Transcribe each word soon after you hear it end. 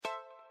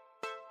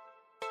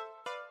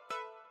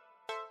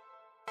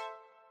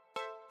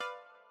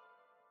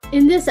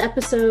In this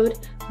episode,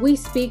 we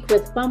speak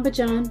with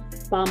Bambadjan,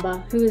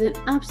 Bamba, who is an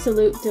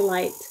absolute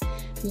delight.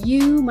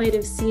 You might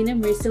have seen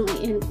him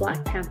recently in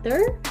Black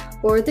Panther,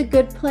 or The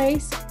Good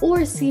Place,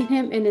 or seen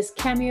him in his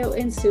cameo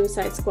in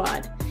Suicide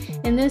Squad.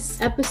 In this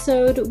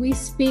episode, we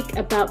speak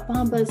about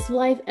Bamba's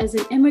life as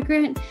an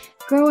immigrant,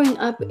 growing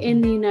up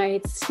in the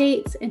United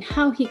States, and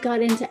how he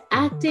got into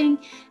acting,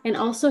 and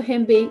also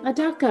him being a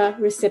DACA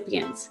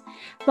recipient.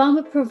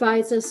 Bamba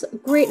provides us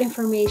great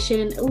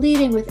information,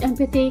 leading with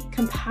empathy,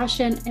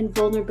 compassion, and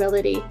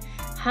vulnerability.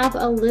 Have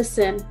a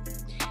listen.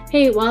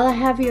 Hey, while I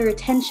have your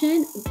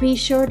attention, be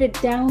sure to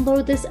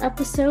download this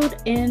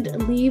episode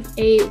and leave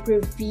a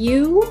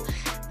review.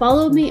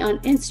 Follow me on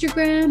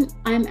Instagram.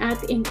 I'm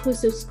at The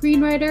Inclusive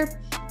Screenwriter.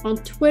 On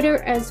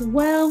Twitter as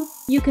well.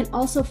 You can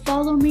also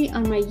follow me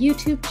on my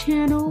YouTube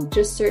channel.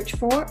 Just search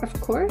for, of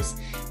course,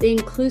 The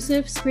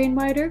Inclusive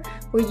Screenwriter,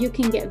 where you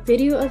can get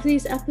video of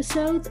these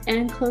episodes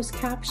and closed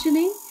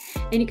captioning.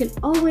 And you can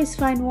always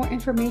find more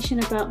information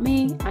about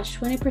me,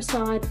 Ashwini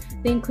Prasad,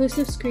 The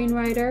Inclusive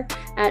Screenwriter,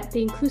 at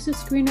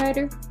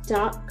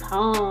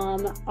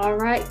theinclusivescreenwriter.com. All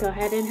right, go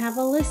ahead and have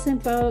a listen,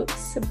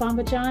 folks.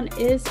 Bambadjan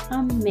is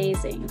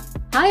amazing.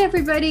 Hi,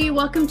 everybody.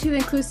 Welcome to the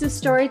Inclusive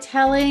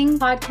Storytelling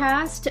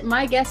Podcast.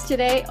 My guest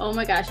today, oh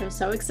my gosh, I'm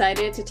so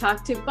excited to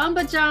talk to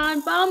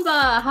Bambadjan.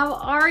 Bamba, how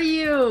are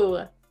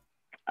you?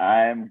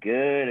 I'm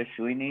good,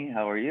 Ashwini.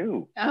 How are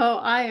you? Oh,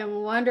 I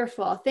am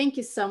wonderful. Thank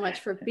you so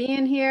much for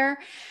being here.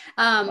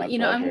 My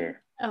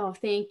pleasure.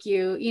 Thank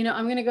you.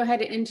 I'm going to go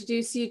ahead and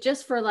introduce you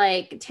just for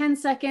like 10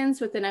 seconds,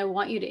 but then I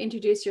want you to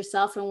introduce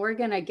yourself and we're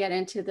going to get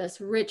into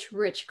this rich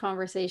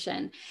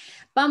conversation.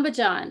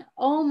 Bambadjan,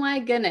 oh my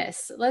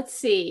goodness. Let's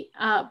see.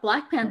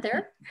 Black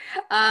Panther.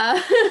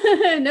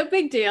 No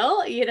big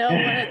deal.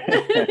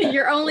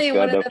 You're only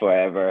one of the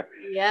forever.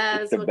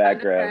 Yes, the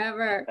background.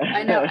 Forever.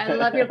 I know. I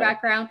love your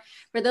background.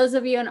 For those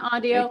of you in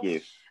audio, Thank you.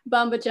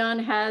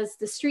 Bambadjan has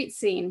the street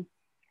scene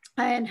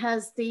and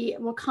has the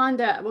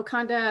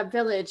Wakanda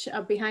village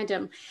behind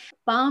him.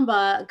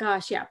 Bamba,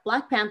 gosh, yeah,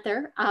 Black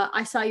Panther.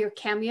 I saw your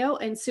cameo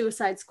in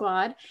Suicide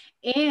Squad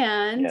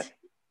and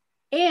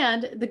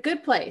The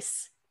Good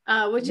Place.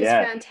 Which is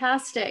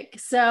fantastic.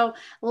 So,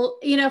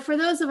 for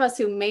those of us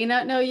who may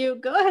not know you,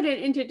 go ahead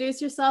and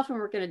introduce yourself and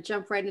we're going to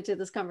jump right into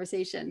this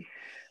conversation.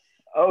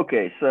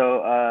 Okay,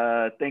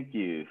 so thank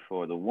you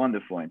for the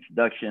wonderful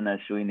introduction,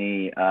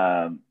 Ashwini.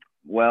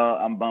 Well,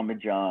 I'm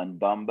Bambadjan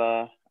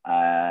Bamba.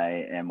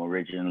 I am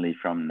originally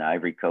from the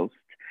Ivory Coast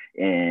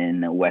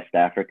in West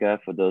Africa.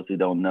 For those who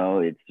don't know,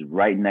 it's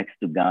right next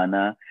to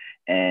Ghana,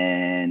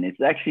 and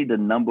it's actually the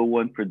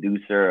 #1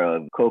 producer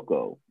of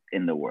cocoa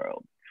in the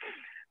world.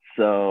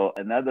 So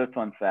another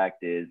fun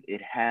fact is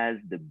it has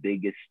the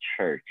biggest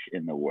church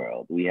in the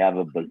world. We have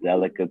a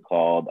basilica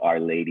called Our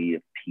Lady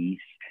of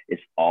Peace.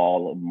 It's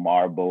all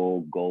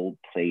marble, gold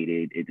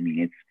plated. It's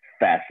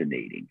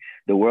fascinating.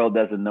 The world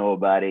doesn't know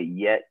about it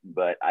yet,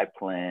 but I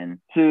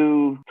plan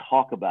to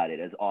talk about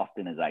it as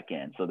often as I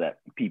can so that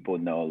people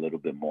know a little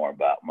bit more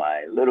about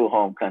my little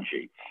home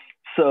country.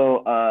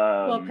 So,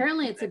 well,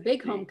 apparently it's a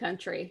big home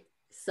country.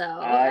 So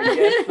I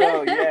guess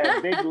so.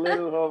 Yeah, big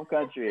little home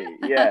country.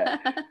 Yeah.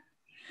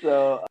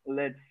 So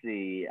let's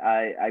see.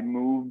 I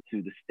moved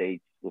to the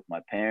States with my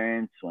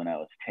parents when I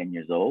was 10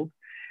 years old,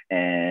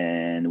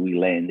 and we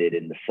landed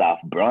in the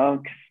South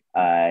Bronx.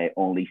 I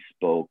only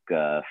spoke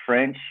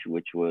French,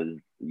 which was,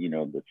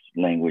 the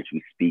language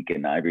we speak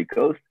in the Ivory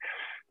Coast.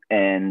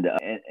 And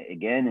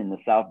again, in the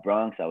South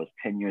Bronx, I was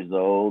 10 years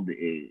old.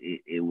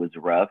 It was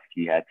rough.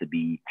 You had to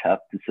be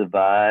tough to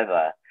survive.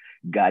 I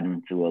got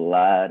into a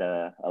lot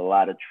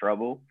of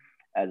trouble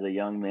as a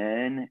young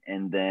man.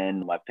 And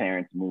then my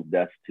parents moved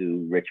us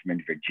to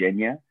Richmond,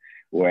 Virginia,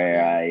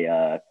 where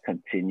I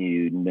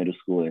continued middle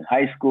school and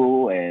high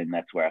school. And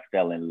that's where I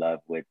fell in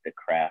love with the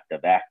craft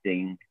of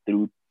acting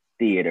through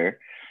theater.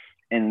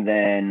 And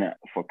then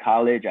for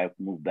college, I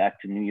moved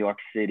back to New York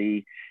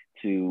City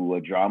to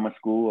a drama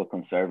school, a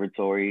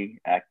conservatory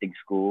acting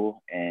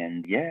school.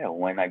 And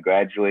when I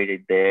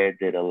graduated there,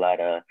 did a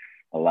lot of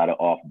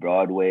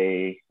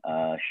off-Broadway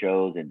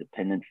shows,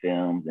 independent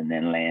films, and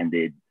then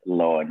landed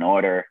Law and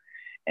Order.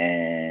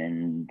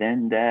 And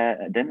then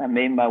I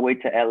made my way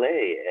to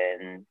LA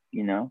and,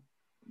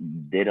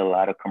 did a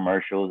lot of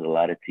commercials, a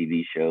lot of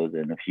TV shows,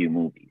 and a few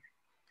movies.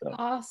 So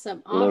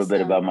awesome. A little bit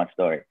about my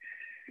story.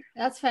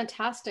 That's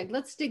fantastic.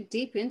 Let's dig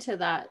deep into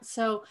that.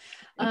 So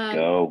let's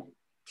go.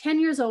 10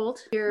 years old,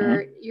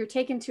 you're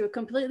taken to a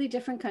completely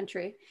different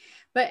country.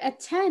 But at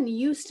 10,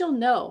 you still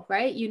know,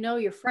 right? You know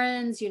your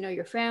friends, you know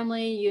your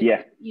family, you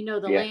know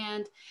the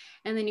land.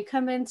 And then you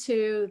come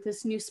into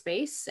this new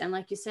space. And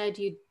like you said,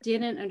 you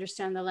didn't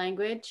understand the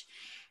language.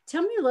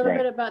 Tell me a little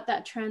bit about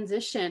that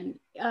transition.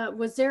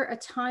 Was there a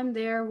time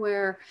there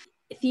where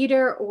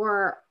theater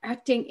or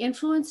acting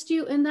influenced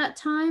you in that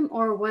time?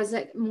 Or was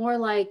it more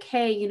like,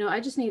 hey, I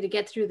just need to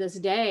get through this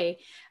day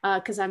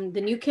because I'm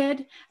the new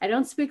kid. I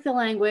don't speak the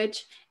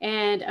language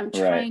and I'm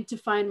trying to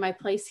find my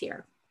place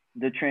here.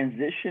 The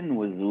transition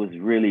was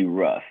really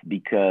rough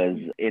because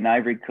in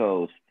Ivory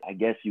Coast, I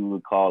guess you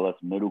would call us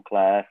middle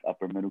class,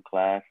 upper middle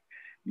class.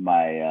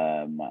 My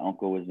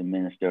uncle was the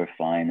minister of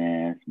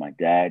finance. My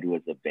dad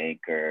was a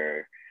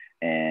banker,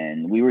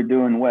 and we were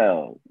doing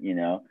well,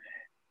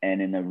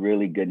 and in a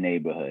really good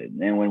neighborhood.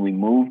 And when we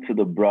moved to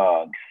the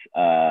Bronx,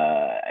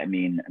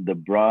 the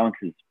Bronx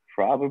is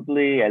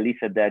probably, at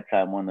least at that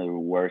time, one of the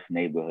worst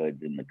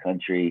neighborhoods in the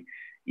country.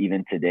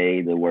 Even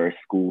today, the worst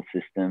school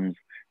systems.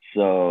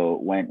 So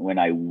when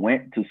I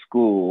went to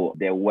school,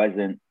 there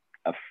wasn't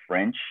a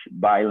French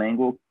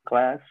bilingual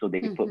class, so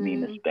they put me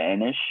in a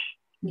Spanish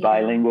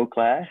bilingual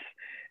class,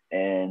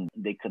 and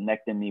they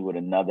connected me with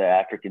another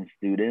African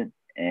student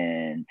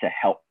and to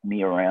help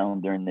me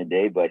around during the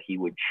day, but he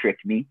would trick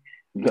me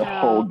the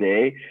whole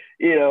day.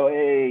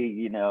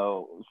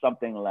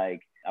 Something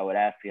like, I would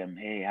ask him,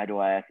 hey, how do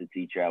I ask the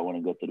teacher I want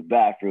to go to the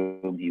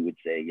bathroom? He would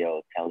say,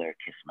 yo, tell her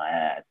kiss my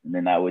ass. And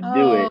then I would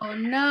do it. Oh,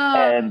 no.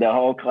 And the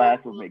whole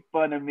class would make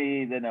fun of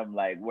me. Then I'm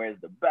like, where's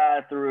the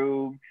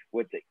bathroom?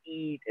 What to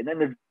eat? And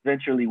then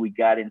eventually we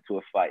got into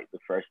a fight the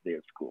first day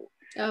of school.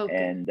 Okay.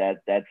 And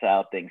that's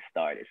how things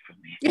started for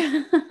me.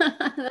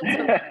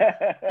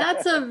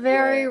 That's a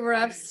very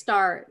rough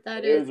start.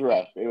 It was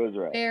rough. It was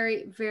rough.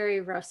 Very,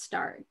 very rough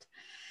start.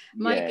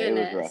 My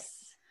goodness. It was rough.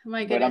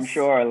 My goodness. But I'm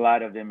sure a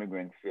lot of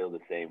immigrants feel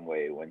the same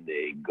way when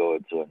they go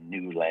to a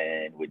new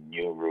land with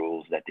new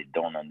rules that they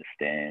don't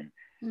understand.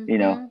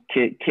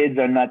 Kids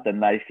are not the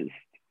nicest.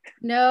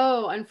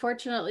 No,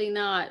 unfortunately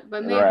not.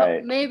 But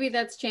maybe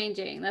that's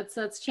changing.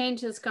 That's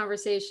changed this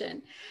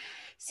conversation.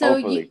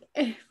 So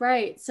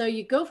So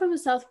you go from the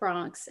South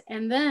Bronx,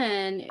 and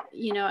then,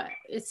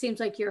 it seems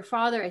like your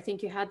father, I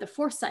think you had the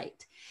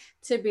foresight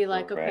to be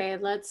like, okay,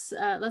 let's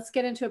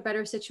get into a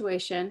better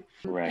situation.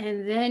 Right.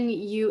 And then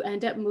you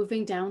end up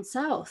moving down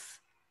south.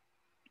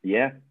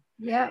 Yeah.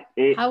 Yeah.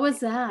 How was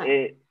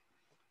that?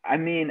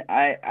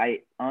 I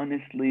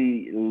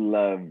honestly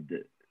loved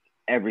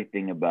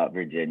everything about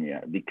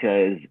Virginia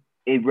because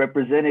it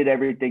represented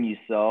everything you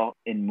saw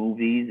in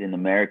movies, in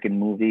American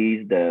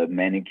movies, the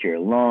manicure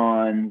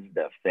lawns,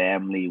 the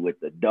family with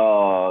the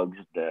dogs,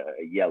 the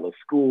yellow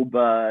school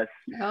bus,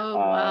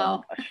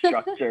 wow. A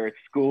structured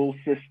school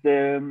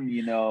system,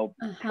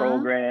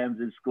 programs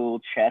in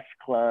school, chess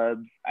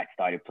clubs. I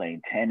started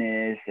playing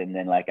tennis, and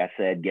then, like I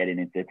said, getting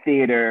into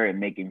theater and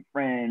making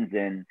friends.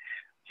 And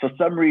for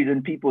some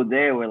reason, people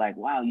there were like,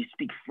 wow, you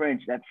speak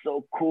French. That's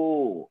so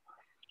cool.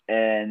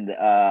 And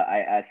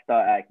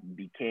I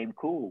became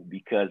cool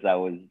because I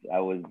was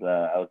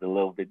a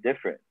little bit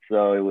different.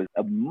 So it was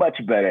a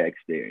much better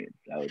experience,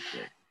 I would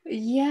say.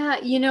 Yeah,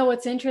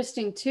 what's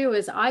interesting too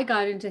is I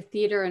got into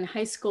theater in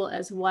high school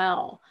as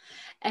well.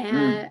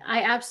 And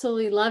I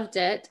absolutely loved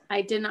it.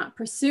 I did not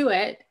pursue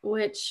it,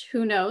 which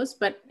who knows,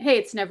 but hey,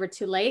 it's never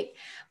too late.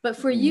 But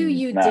for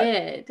you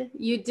did.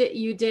 You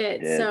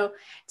did. So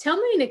tell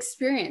me an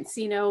experience,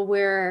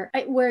 where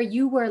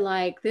you were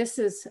like, this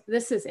is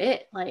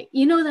it. Like,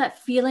 that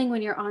feeling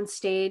when you're on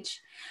stage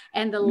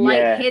and the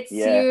light hits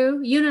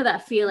you,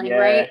 that feeling,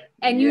 right?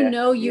 And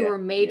you were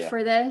made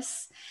for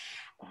this.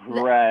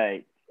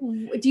 Right.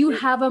 Do you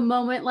have a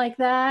moment like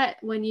that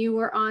when you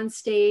were on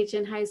stage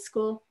in high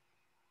school?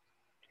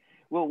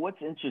 Well,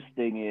 what's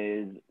interesting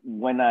is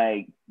when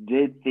I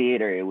did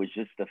theater, it was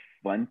just a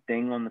fun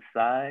thing on the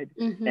side.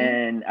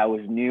 And I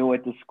was new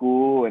at the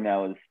school and I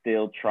was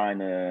still trying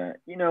to,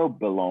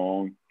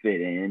 belong,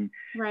 fit in.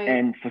 Right.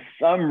 And for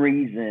some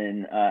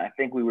reason, I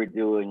think we were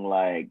doing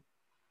like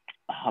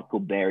a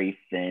Huckleberry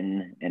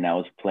Finn, and I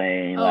was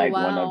playing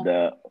one of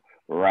the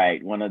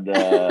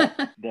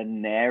the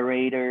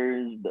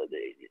narrators.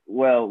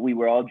 We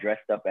were all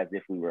dressed up as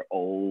if we were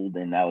old,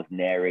 and I was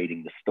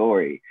narrating the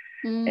story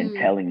and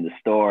telling the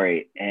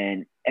story.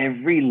 And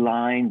every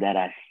line that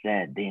I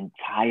said, the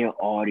entire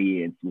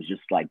audience was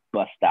just like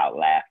bust out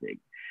laughing.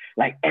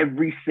 Like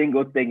every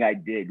single thing I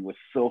did was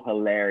so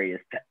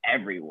hilarious to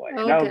everyone.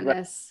 Oh, and I was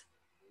goodness.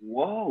 Like,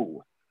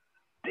 whoa,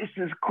 this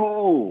is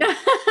cool.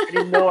 I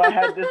didn't know I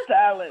had this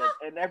talent.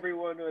 And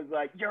everyone was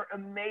like, you're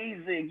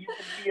amazing. You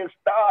can be a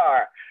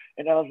star.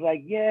 And I was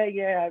like,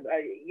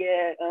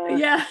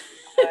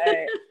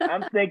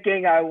 I'm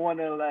thinking I want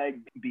to like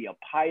be a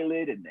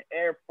pilot in the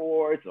Air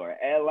Force or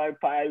airline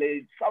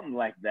pilot, something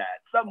like that.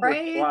 Something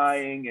with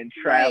flying and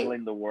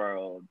traveling the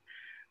world.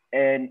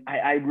 And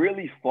I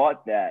really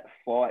fought the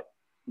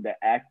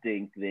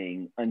acting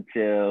thing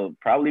until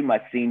probably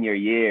my senior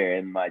year.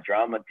 And my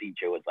drama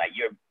teacher was like,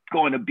 you're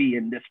going to be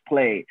in this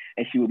play.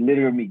 And she would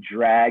literally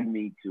drag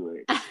me to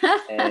it.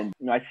 And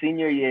my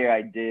senior year,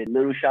 I did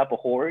Little Shop of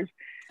Horrors.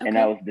 Okay. And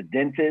I was the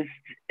dentist.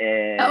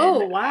 And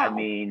oh, wow. I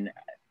mean,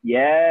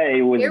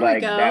 it was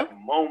like that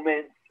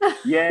moment.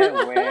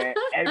 Where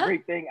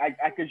everything,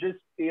 I could just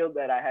feel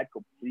that I had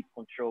complete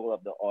control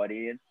of the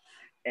audience.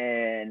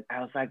 And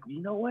I was like,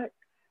 you know what?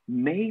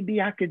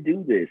 Maybe I could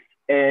do this.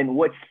 And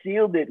what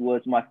sealed it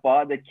was my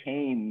father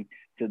came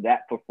to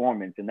that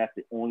performance, and that's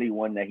the only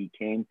one that he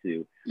came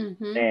to.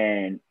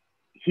 And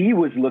he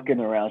was looking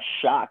around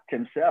shocked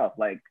himself,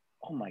 like,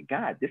 oh my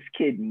God, this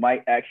kid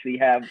might actually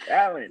have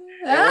talent.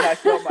 And when I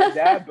saw my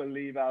dad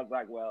believe, I was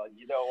like, well,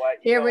 you know what?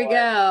 Here we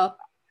go.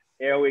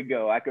 Here we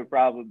go. I could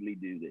probably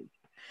do this.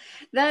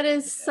 That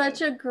is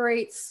such a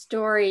great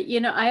story. You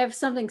know, I have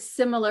something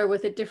similar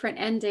with a different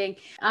ending.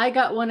 I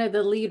got one of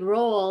the lead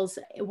roles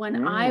when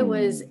I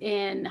was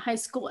in high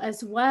school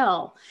as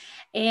well.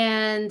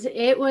 And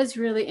it was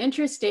really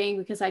interesting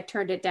because I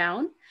turned it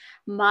down.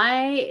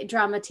 My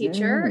drama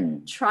teacher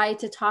tried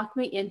to talk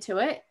me into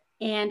it,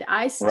 and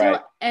I still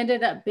Right.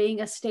 ended up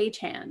being a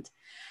stagehand.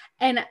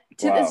 And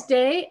to this Wow.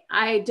 day,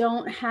 I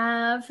don't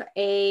have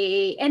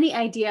any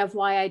idea of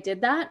why I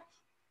did that.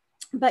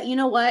 But you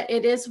know what?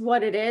 It is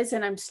what it is.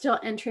 And I'm still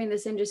entering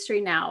this industry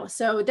now.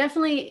 So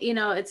definitely, you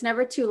know, it's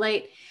never too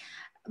late.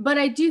 But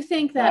I do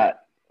think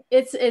that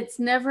That. it's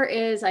never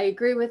is. I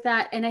agree with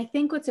that. And I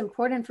think what's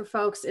important for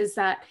folks is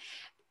that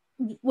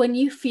when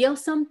you feel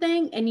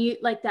something and you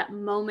like that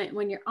moment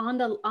when you're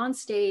on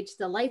stage,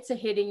 the lights are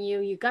hitting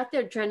you, you got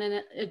the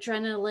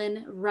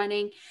adrenaline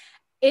running,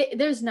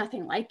 there's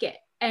nothing like it.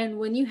 And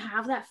when you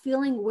have that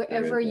feeling There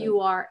wherever isn't. you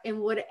are, in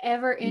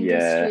whatever Yeah.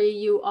 industry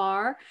you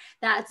are,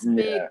 that's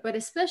big. Yeah. But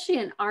especially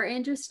in our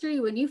industry,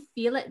 when you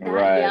feel it that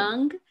Right.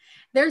 young,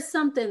 there's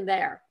something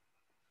there.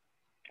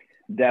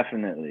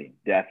 Definitely.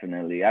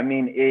 Definitely. I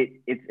mean,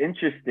 it's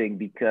interesting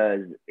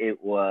because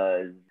it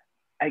was,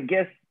 I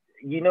guess,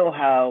 you know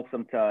how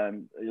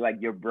sometimes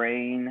like your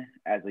brain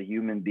as a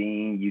human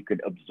being, you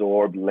could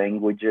absorb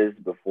languages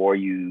before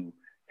you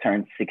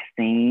turn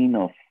 16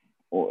 or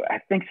I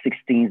think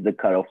 16 is the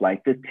cutoff,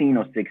 like 15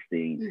 or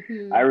 16.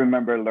 I Mm-hmm.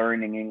 remember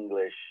learning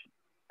English,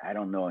 I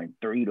don't know, in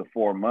 3 to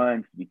 4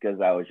 months because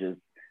I was just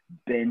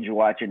binge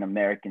watching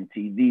American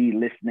TV,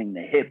 listening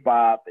to hip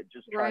hop and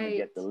just trying to Right.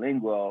 get the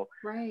lingo.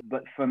 Right.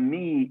 But for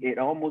me, it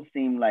almost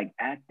seemed like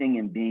acting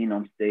and being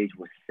on stage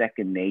was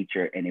second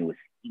nature and it was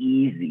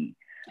easy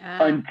Ah,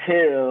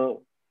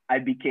 until I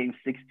became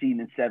 16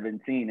 and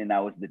 17 and I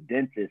was the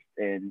dentist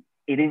and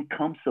it didn't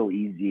come so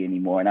easy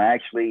anymore. And I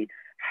actually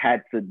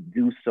had to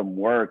do some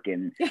work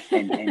and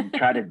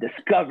try to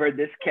discover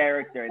this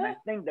character. And I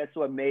think that's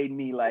what made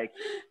me like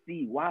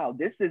see, wow,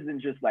 this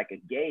isn't just like a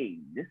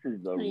game. This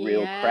is a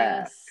real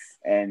craft yes.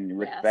 and Yes.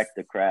 respect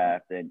the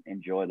craft and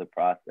enjoy the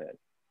process.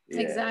 Yeah,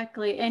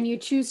 Exactly. And you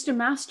choose to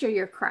master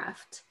your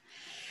craft.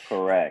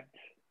 correct.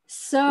 Which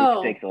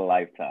So takes a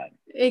lifetime.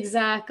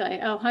 exactly.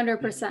 Oh,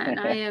 100%.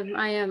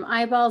 I am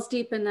eyeballs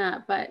deep in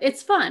that, but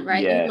it's fun,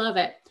 right? You Yeah. love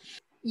it.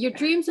 Your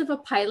dreams of a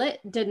pilot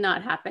did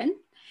not happen.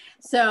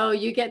 So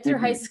you get through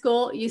high Mm-mm.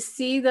 school, you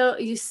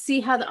see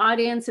how the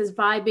audience is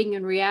vibing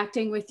and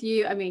reacting with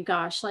you. I mean,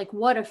 gosh, like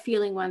what a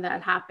feeling when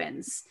that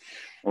happens.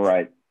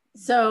 Right.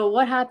 So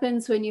what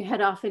happens when you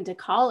head off into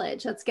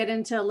college? Let's get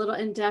into a little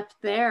in depth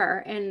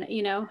there and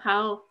you know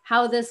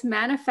how this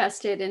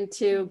manifested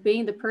into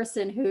being the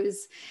person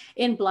who's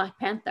in Black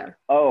Panther.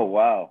 Oh,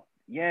 wow.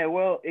 Yeah,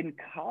 well, in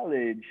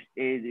college,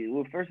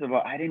 well, first of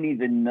all, I didn't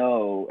even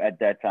know at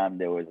that time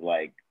there was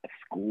like a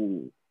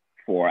school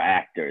for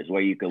actors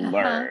where you could Uh-huh.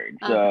 learn.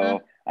 Uh-huh.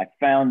 So I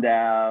found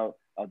out,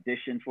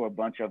 auditioned for a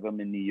bunch of them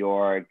in New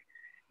York,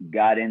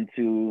 got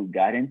into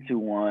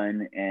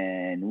one,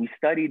 and we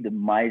studied the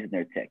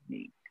Meisner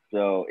technique.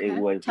 So it Okay.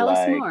 was Tell us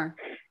like, more.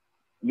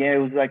 yeah, it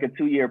was like a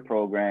 2 year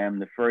program.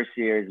 The first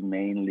year is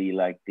mainly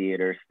like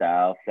theater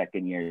style.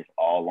 Second year is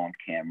all on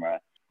camera.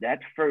 That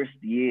first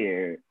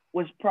year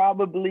was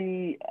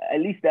probably, at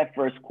least that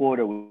first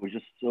quarter was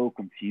just so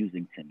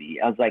confusing to me.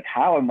 I was like,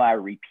 how am I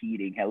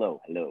repeating hello,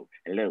 hello,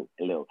 hello,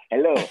 hello,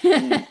 hello,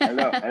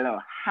 hello, hello?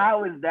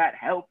 How is that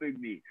helping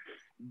me?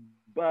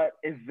 But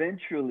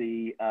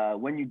eventually,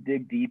 when you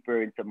dig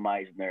deeper into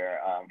Meisner,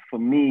 for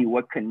me,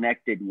 what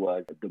connected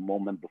was the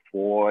moment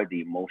before,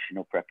 the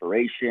emotional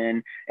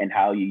preparation, and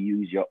how you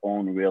use your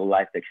own real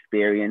life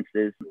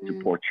experiences to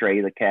portray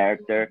the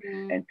character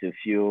Mhm. and to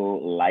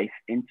fuel life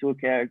into a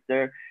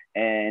character.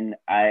 And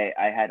I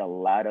had a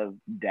lot of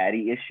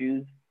daddy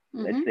issues,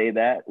 let's Mhm. say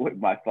that, with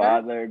my Sure.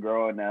 father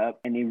growing up.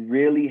 And it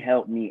really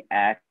helped me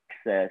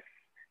access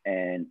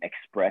and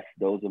express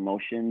those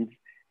emotions,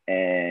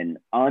 and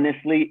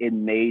honestly, it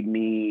made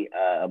me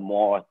a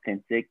more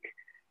authentic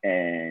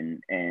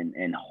and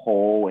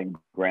whole and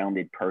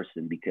grounded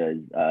person because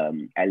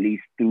at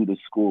least through the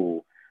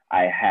school,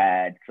 I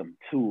had some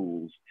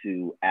tools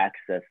to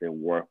access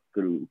and work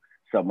through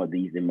some of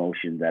these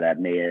emotions that I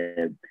may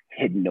have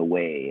hidden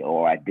away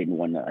or I didn't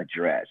want to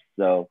address.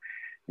 So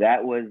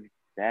that was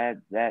that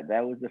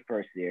was the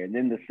first year, and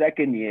then the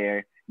second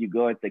year you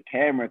go into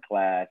camera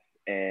class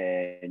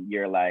and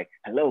you're like,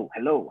 hello,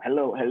 hello,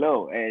 hello,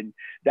 hello. And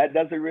that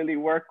doesn't really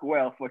work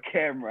well for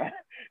camera.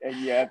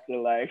 And you have to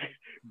like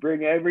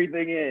bring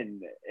everything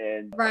in.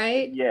 And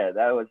Right. yeah,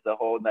 that was a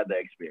whole nother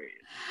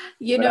experience.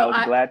 You But I know,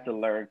 was glad to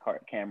learn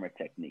camera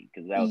technique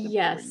because that was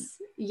important.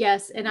 yes,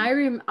 yes. And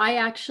Mhm. I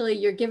actually,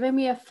 you're giving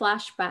me a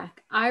flashback.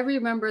 I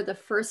remember the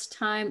first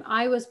time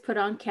I was put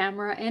on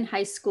camera in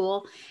high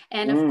school.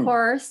 And of Mm,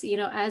 course, you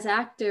know, as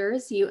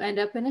actors, you end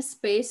up in a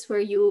space where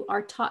you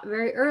are taught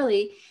very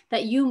early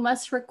that you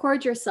must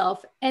record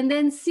yourself and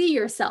then see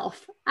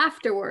yourself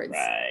afterwards.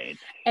 right,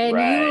 And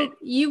right.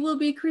 you will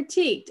be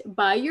critiqued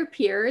by your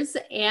peers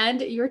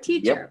and your Yep.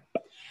 teacher.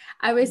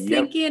 I was Yep.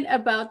 thinking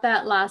about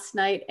that last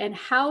night and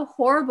how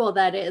horrible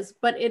that is,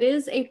 but it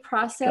is a It's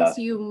process tough.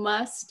 you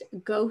must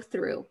go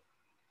through.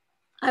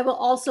 I will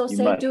also You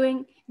say must.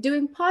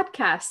 doing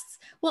podcasts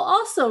will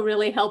also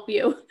really help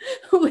you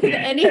with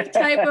any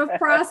type of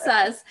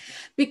process,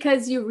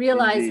 because you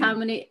realize how Indeed.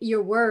 many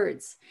your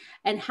words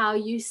and how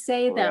you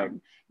say Correct.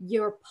 them,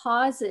 your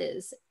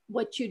pauses,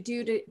 what you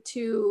do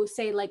to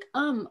say like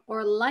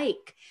or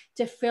like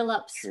to fill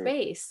up True.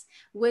 space,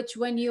 which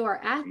when you are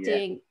Yeah.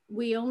 acting,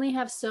 we only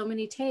have so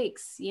many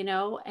takes,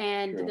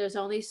 and True. there's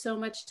only so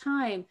much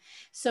time.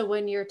 So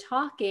when you're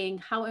talking,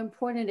 how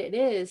important it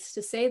is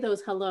to say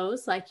those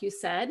hellos, like you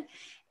said,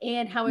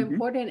 and how Hmm.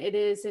 important it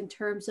is in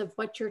terms of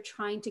what you're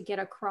trying to get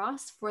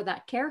across for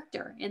that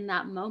character in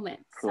that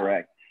moment. So,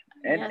 Correct.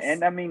 And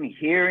yes, I mean,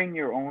 hearing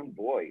your own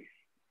voice.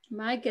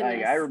 my I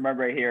goodness.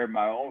 remember hearing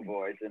my own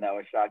voice and I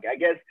was shocked. I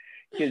guess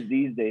kids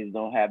these days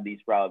don't have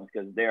these problems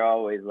because they're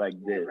always like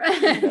this,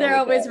 They're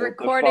always with the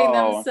recording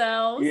phone.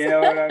 themselves. You know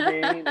what I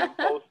mean? And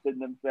posting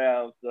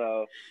themselves.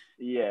 So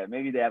yeah,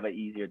 maybe they have an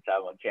easier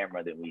time on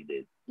camera than we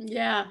did.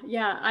 Yeah,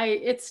 yeah.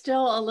 It's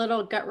still a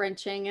little gut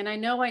wrenching. And I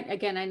know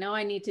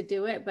I need to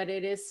do it, but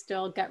it is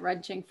still gut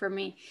wrenching for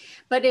me.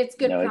 But it's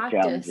good No, it's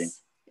challenging.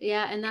 practice.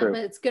 Yeah. True. But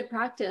it's good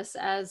practice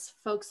as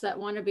folks that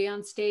want to be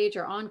on stage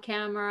or on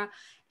camera,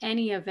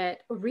 any of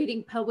it, or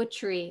reading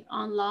poetry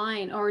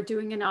online or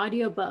doing an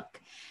audiobook.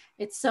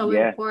 It's so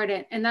Yeah.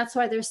 important. And that's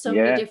why there's so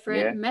many Yeah.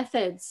 different Yeah.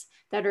 methods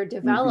that are Mhm.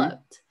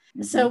 developed.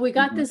 So Mhm. we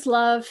got Mhm. this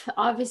love.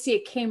 Obviously,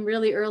 it came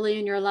really early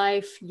in your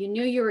life. You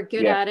knew you were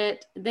good Yeah. at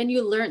it. Then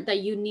you learned that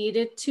you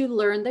needed to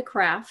learn the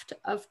craft,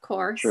 of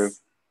True.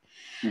 course.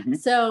 Mhm.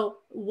 So,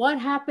 what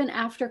happened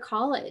after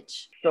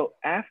college? So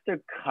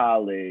after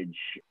college,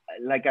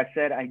 like I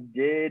said, I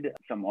did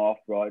some off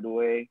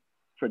Broadway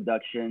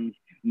productions.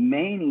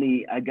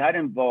 Mainly, I got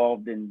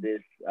involved in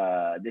this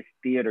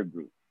theater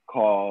group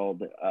called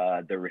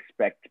the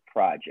Respect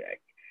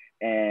Project,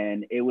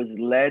 and it was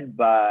led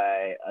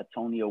by a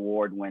Tony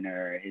Award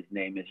winner. His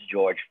name is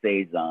George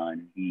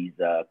Faison. He's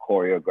a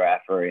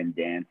choreographer and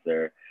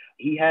dancer.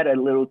 He had a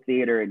little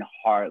theater in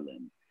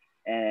Harlem,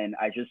 and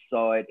I just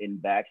saw it in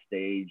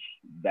Backstage.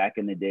 Back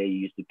in the day, you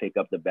used to pick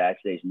up the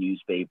Backstage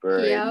newspaper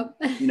and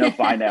Yep.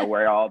 find out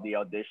where all the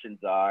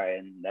auditions are,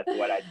 and that's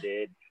what I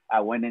did. I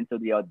went into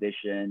the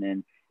audition,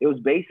 and it was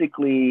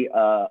basically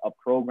a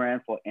program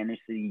for inner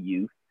city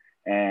youth.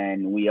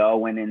 And we all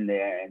went in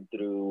there, and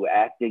through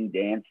acting,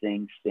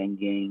 dancing,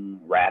 singing,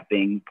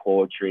 rapping,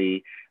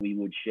 poetry, we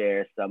would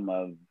share some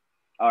of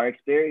our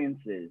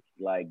experiences,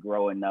 like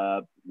growing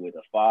up with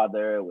a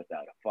father,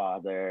 without a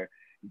father,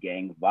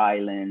 gang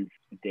violence,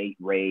 date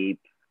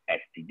rape,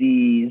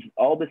 STDs,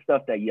 all the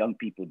stuff that young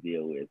people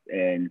deal with.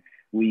 And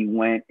we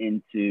went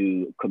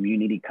into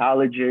community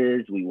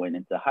colleges, we went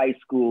into high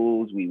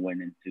schools, we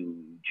went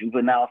into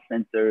juvenile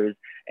centers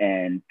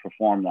and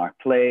performed our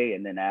play.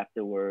 And then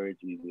afterwards,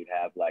 we would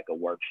have like a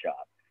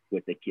workshop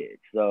with the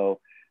kids. So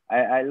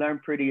I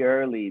learned pretty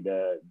early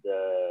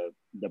the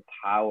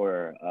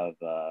power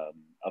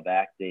of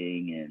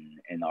acting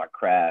and our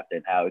craft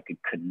and how it could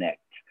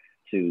connect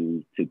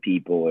to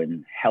people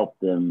and help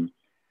them,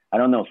 I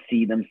don't know,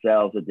 see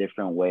themselves a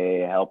different way,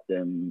 help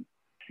them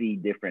see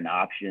different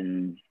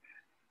options,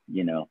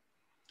 you know.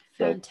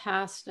 So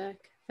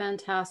Fantastic.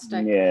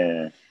 Fantastic.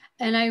 yeah.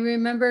 And I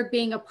remember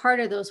being a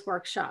part of those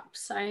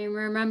workshops. I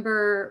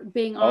remember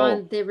being Oh,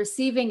 on the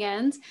receiving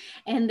end.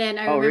 And then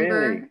I oh really?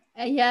 remember,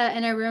 yeah,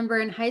 and I remember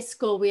in high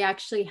school, we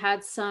actually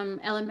had some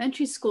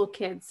elementary school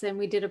kids and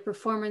we did a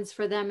performance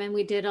for them and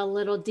we did a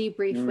little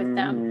debrief with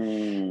them.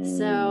 Mm,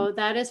 So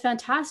that is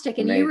fantastic.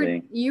 And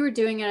amazing. you were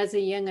doing it as a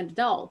young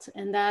adult,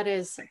 and that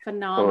is Correct.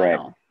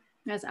 phenomenal.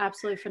 That's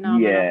absolutely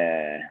phenomenal.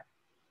 Yeah.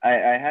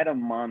 I had a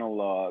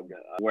monologue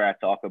where I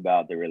talk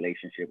about the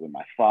relationship with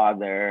my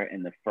father.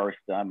 And the first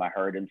time I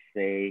heard him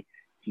say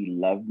he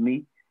loved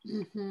me,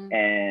 Hmm.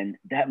 and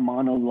that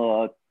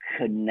monologue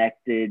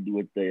connected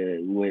with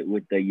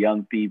the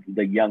young people,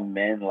 the young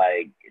men,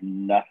 like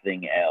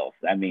nothing else.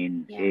 I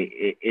mean, Yeah.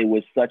 it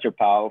was such a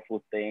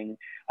powerful thing.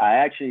 I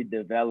actually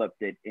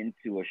developed it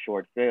into a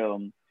short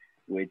film,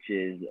 which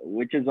is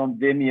on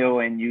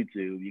Vimeo and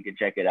YouTube. You can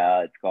check it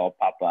out. It's called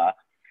Papa.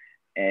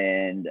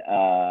 And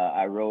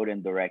I wrote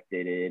and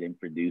directed it and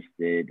produced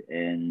it,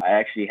 and I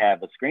actually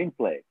have a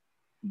screenplay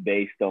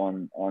based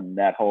on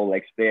that whole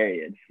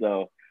experience.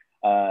 So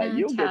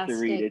you'll get to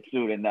read it Fantastic.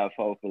 soon enough,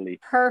 hopefully.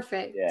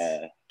 Perfect.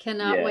 Yeah,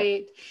 Cannot yeah,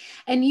 wait.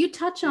 And you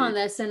touch on it,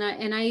 this, and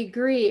I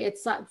agree.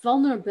 It's that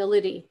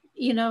vulnerability,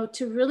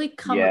 to really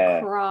come yeah,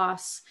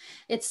 across.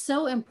 It's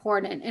so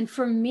important. And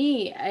for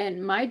me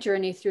and my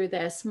journey through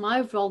this,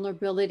 my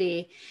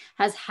vulnerability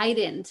has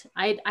heightened.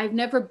 I've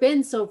never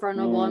been so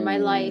vulnerable in my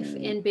life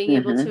mm. in being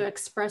able Mm-hmm. to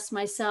express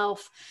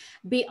myself,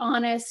 be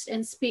honest,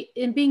 and speak,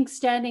 and being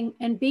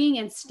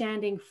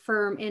standing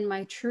firm in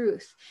my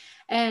truth.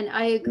 And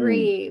I Mm.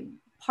 agree,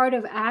 part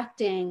of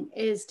acting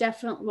is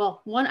definitely,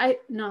 well, one, I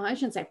no I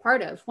shouldn't say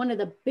part of, one of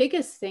the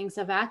biggest things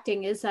of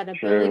acting is that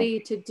True. ability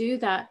to do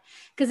that,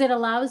 because it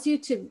allows you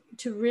to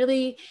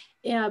really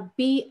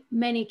be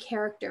many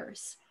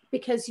characters.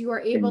 because you are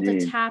able to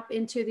Indeed. tap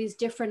into these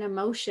different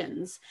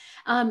emotions.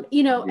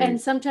 You know, and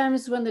Indeed.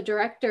 sometimes when the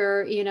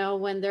director, you know,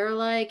 when they're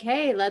like,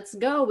 hey, let's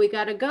go, we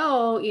got to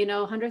go, you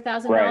know, Right.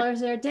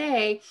 $100,000 a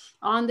day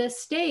on this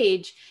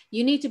stage,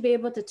 you need to be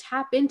able to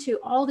tap into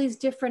all these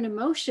different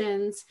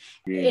emotions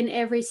Indeed. in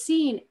every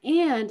scene.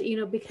 And, you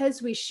know,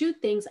 because we shoot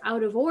things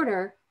out of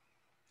order,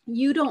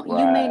 you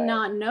may Right.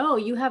 not know,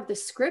 you have the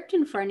script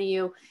in front of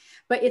you,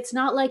 but it's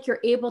not like you're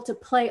able to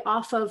play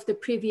off of the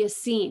previous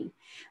scene,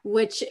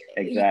 which,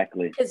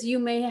 Exactly. because you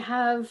may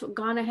have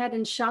gone ahead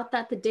and shot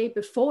that the day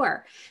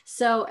before.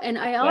 So, and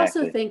I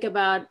also Exactly. think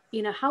about,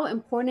 you know, how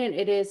important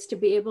it is to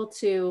be able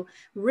to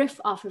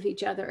riff off of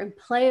each other and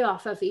play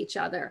off of each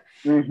other.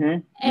 Mm-hmm.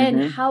 And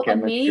Mm-hmm. how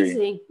Chemistry.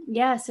 amazing,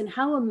 yes, and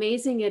how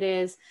amazing it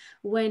is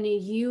when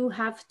you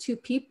have two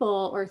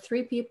people or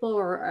three people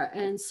or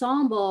an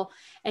ensemble,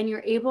 and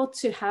you're able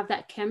to have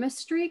that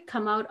chemistry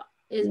come out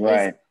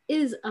Right.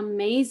 is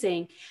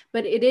amazing.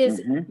 But it is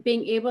Mm-hmm.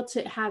 being able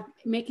to have,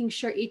 making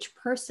sure each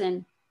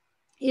person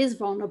is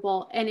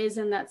vulnerable and is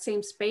in that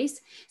same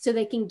space so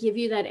they can give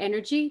you that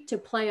energy to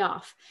play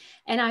off.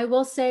 And I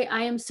will say,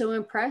 I am so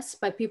impressed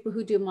by people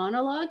who do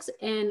monologues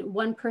and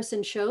one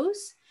person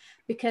shows,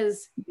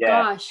 because Yeah.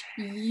 gosh,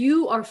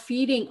 you are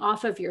feeding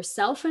off of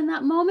yourself in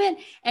that moment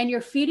and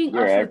you're feeding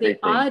You're off of the everything.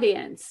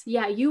 audience.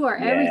 Yeah, you are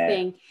Yeah.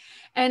 everything.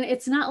 And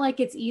it's not like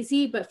it's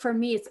easy, but for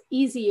me, it's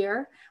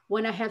easier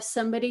when I have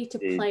somebody to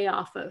Indeed. play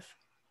off of.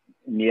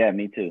 Yeah,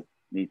 me too.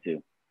 Me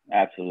too.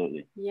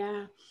 Absolutely.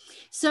 Yeah.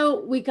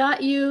 So we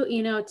got you,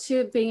 you know,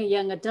 to being a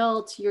young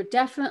adult. You're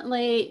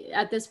definitely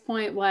at this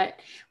point, what,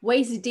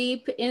 waist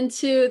deep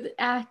into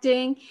the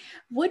acting.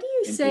 What do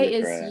you Into say the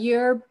is craft.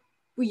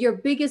 your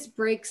biggest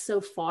break so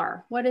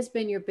far? What has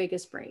been your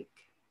biggest break?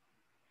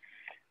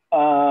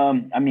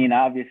 I mean,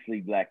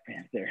 obviously Black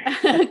Panther.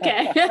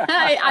 Okay.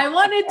 I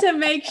wanted to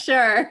make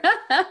sure.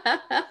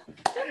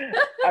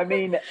 I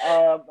mean,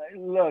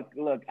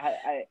 look,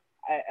 I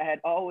had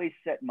always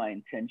set my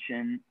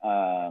intention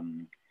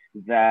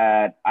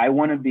that I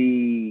want to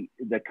be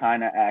the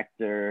kind of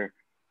actor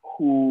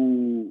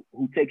who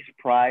takes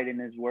pride in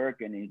his work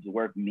and his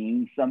work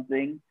means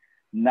something,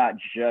 not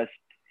just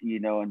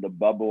in the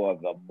bubble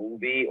of a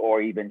movie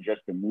or even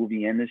just the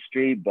movie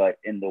industry, but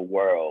in the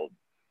world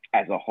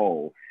as a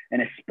whole,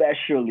 and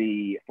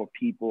especially for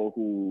people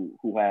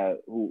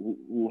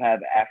who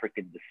have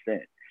African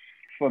descent.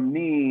 For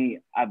me,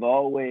 I've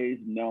always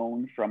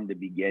known from the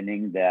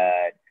beginning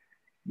that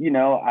you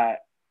know I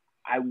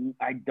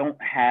I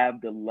don't have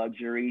the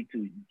luxury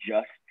to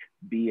just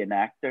be an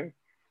actor.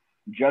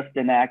 Just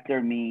an actor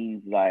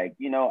means like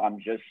I'm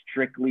just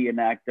strictly an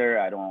actor.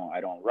 I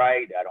don't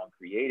write, I don't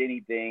create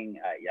anything,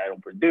 I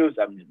don't produce,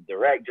 I'm just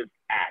direct, just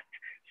act.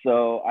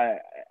 So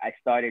I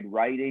started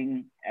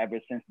writing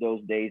ever since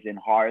those days in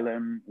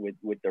Harlem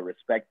with the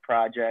Respect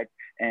Project,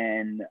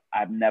 and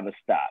I've never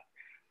stopped.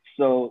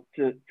 So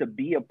to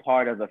be a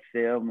part of a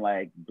film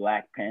like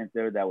Black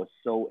Panther that was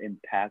so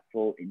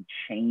impactful in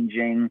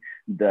changing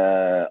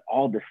the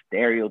all the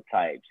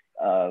stereotypes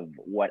of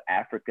what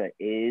Africa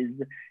is,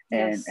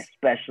 and Yes.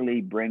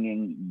 especially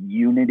bringing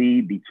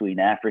unity between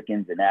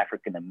Africans and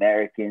African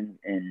Americans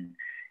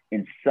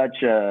in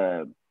such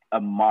a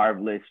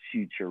marvelous,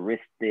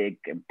 futuristic,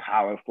 and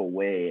powerful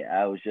way.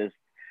 I was just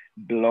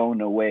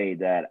blown away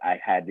that I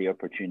had the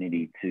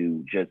opportunity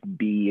to just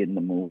be in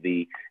the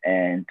movie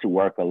and to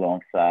work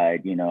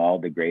alongside, all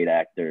the great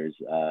actors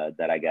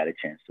that I got a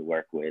chance to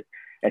work with,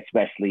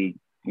 especially,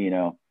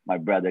 my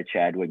brother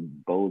Chadwick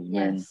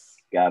Boseman, Yes.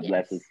 God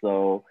bless his Yes.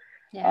 soul.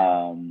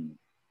 Yeah.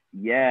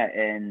 Yeah,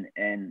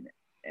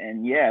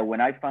 and yeah, when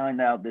I found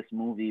out this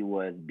movie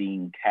was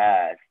being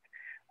cast,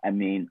 I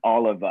mean,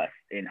 all of us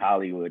in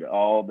Hollywood,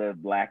 all the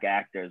black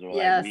actors were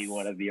like, we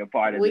want Yes. to be a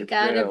part of We this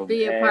got to film.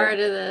 be a And part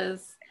of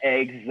this.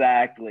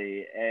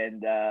 exactly.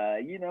 And,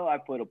 I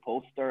put a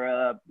poster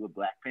up with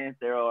Black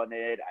Panther on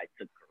it. I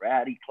took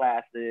karate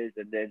classes,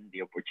 and then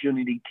the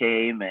opportunity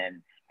came,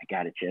 and I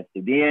got a chance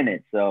to be in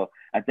it. So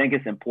I think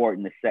it's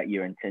important to set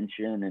your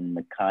intention and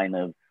the kind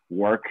of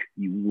work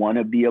you want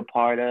to be a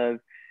part of,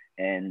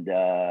 and,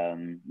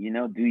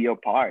 do your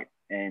part.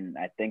 And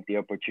I think the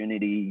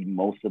opportunity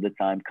most of the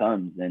time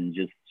comes, and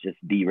just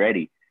be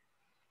ready.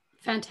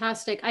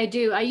 Fantastic. I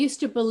do. I used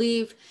to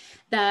believe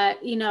that,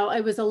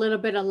 it was a little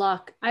bit of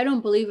luck. I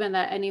don't believe in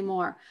that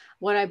anymore.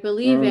 What I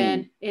believe Mm,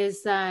 in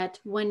is that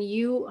when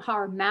you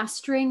are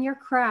mastering your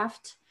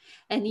craft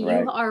and you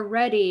right. are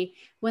ready,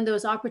 when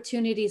those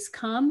opportunities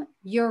come,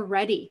 you're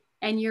ready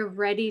and you're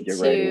ready You're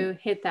ready. to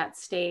hit that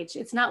stage.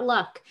 It's not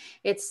luck.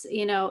 It's,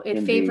 it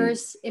Indeed.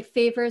 favors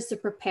the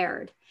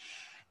prepared.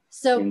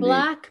 So Indeed.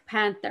 Black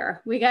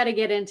Panther, we got to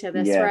get into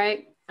this, Yes.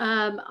 right?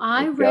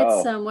 I Let's read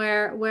go.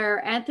 somewhere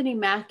where Anthony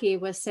Mackie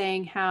was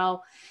saying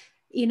how,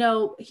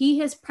 he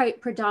has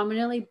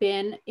predominantly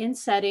been in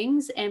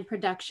settings and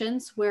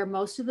productions where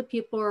most of the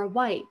people are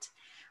white,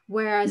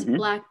 whereas Hmm.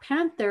 Black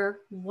Panther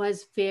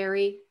was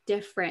very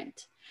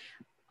different.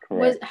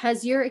 Correct.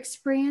 Has your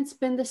experience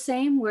been the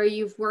same, where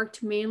you've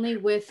worked mainly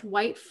with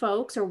white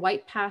folks or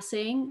white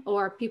passing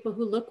or people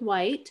who look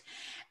white,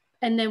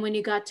 and then when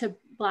you got to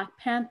Black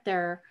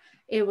Panther,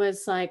 it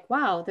was like,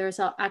 wow, there's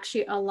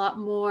actually a lot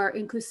more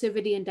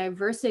inclusivity and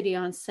diversity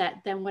on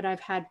set than what I've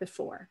had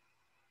before?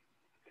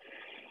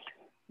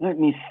 Let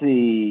me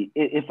see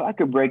if I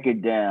could break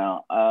it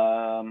down.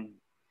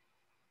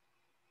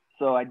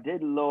 So I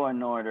did Law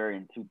and Order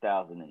in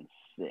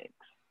 2006.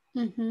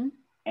 Mm-hmm.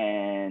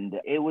 And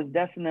it was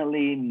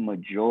definitely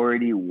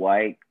majority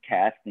white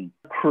casting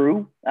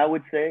crew, I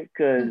would say,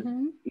 because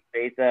Mm-hmm.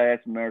 Faith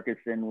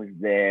Murkison was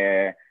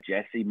there,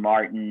 Jesse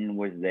Martin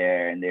was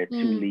there, and there are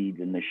two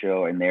leads in the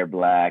show, and they're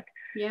Black.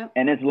 Yep.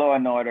 And it's Law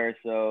and Order,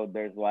 so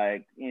there's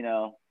like, you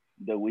know,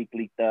 the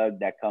weekly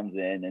thug that comes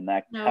in, and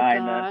that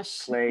kind of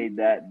played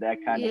that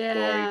kind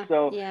of story.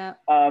 So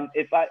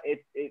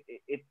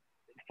if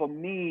for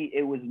me,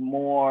 it was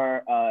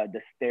more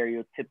the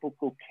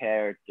stereotypical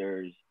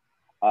characters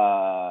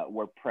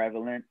were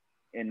prevalent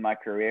in my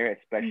career,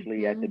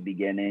 especially at the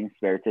beginning.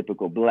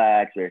 Stereotypical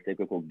Blacks,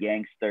 stereotypical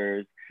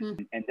gangsters.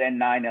 And then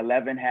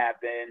 9/11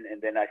 happened, and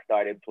then I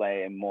started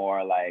playing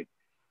more like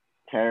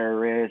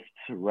terrorists,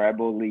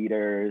 rebel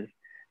leaders.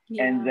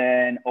 Yeah. And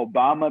then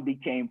Obama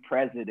became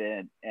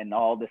president, and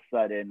all of a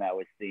sudden I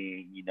was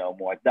seeing, you know,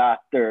 more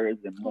doctors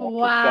and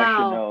more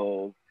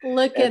professionals.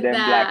 Look and at then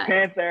that. Black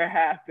Panther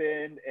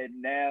happened, and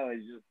now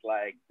it's just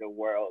like the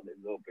world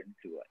is open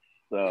to us.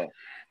 So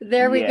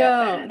there we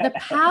go. The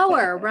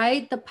power,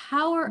 right? The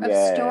power of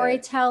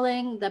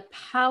storytelling, the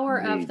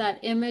power of that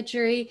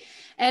imagery.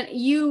 And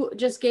you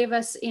just gave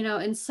us, you know,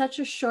 in such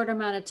a short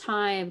amount of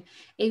time,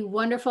 a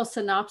wonderful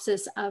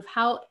synopsis of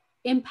how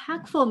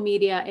impactful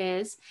media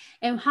is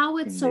and how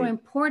it's so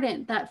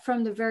important that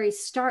from the very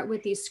start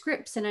with these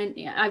scripts, and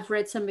I've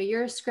read some of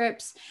your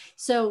scripts,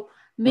 so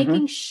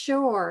making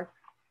sure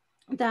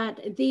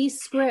that these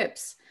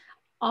scripts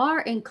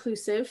are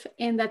inclusive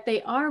and that they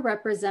are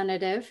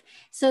representative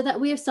so that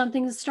we have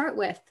something to start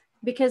with.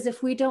 Because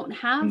if we don't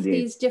have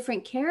these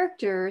different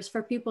characters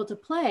for people to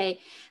play,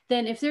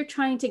 then if they're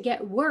trying to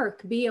get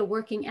work, be a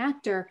working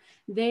actor,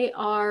 they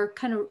are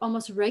kind of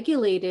almost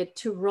regulated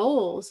to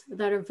roles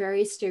that are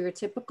very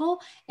stereotypical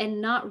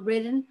and not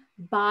written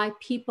by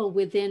people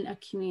within a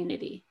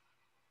community.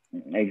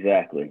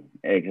 Exactly.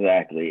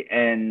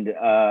 And,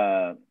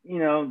 you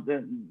know,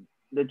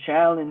 the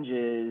challenge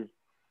is,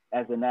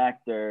 as an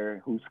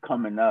actor who's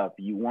coming up,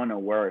 you want to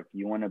work,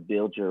 you want to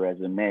build your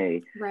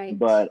resume, right?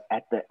 But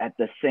at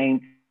the same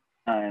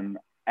time,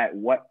 at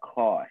what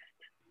cost?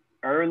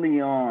 Early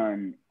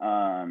on,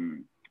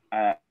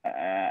 I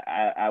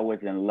was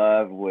in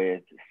love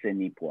with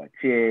Sidney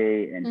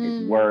Poitier and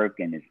his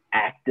work and his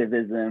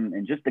activism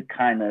and just the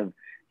kind of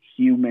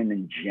human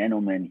and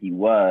gentleman he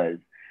was,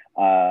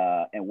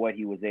 and what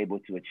he was able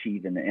to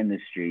achieve in the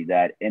industry.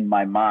 That in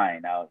my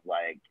mind, I was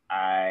like,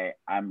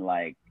 I'm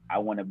like, I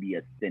want to be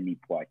a Sidney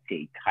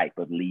Poitier type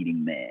of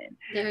leading man.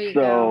 There you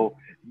go.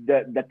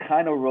 The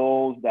kind of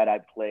roles that I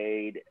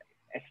played,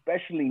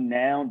 especially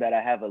now that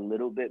I have a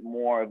little bit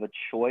more of a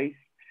choice,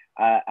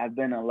 I've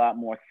been a lot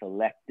more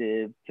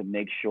selective to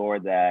make sure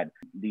that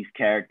these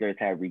characters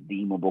have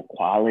redeemable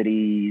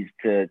qualities,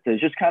 to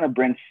just kind of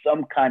bring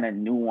some kind of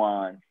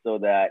nuance so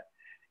that,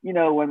 you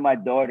know, when my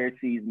daughter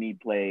sees me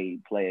play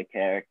a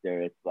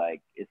character, it's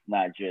like, it's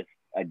not just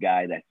a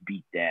guy that's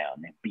beat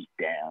down and beat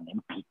down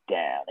and beat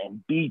down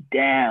and beat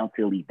down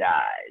till he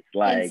dies.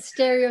 Like,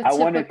 I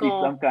want to see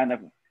some kind of,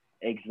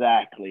 I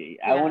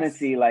want to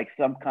see like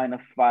some kind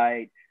of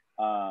fight.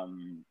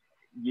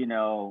 You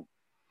know,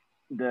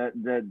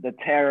 the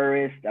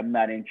terrorist, I'm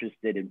not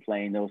interested in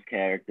playing those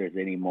characters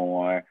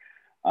anymore.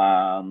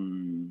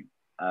 And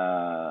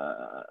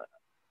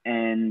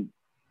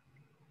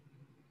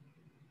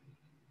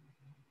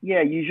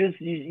yeah,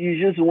 you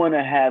just want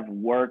to have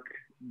work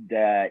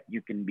that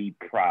you can be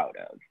proud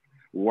of,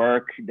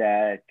 work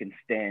that can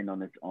stand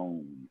on its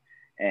own.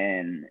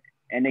 And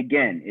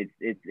again,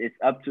 it's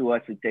up to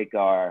us to take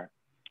our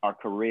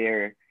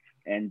career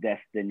and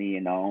destiny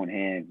in our own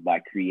hands by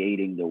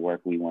creating the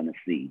work we want to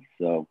see.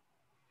 So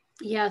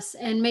yes,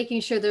 and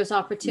making sure there's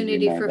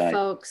opportunity for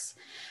folks.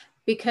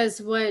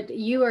 Because what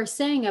you are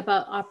saying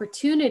about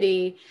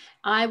opportunity,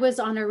 I was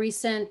on a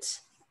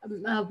recent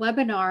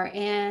webinar,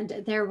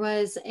 and there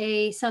was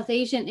a South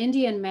Asian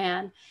Indian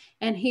man,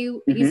 and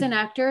he's an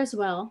actor as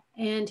well,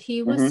 and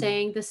he was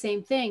saying the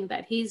same thing,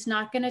 that he's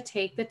not going to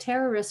take the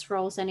terrorist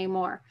roles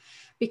anymore,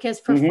 because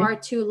for far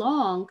too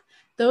long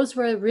those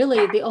were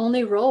really the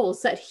only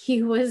roles that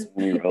he was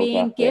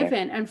being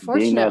given,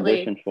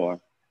 unfortunately. Being auditioned for.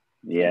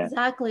 Yeah,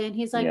 exactly. And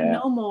he's like,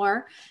 no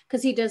more,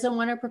 because he doesn't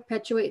want to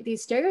perpetuate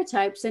these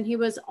stereotypes. And he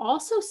was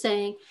also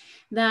saying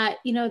that,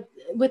 you know,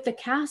 with the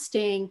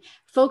casting,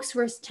 folks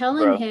were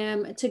telling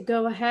him to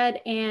go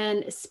ahead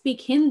and speak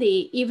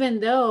Hindi,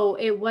 even though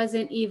it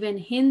wasn't even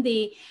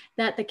Hindi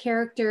that the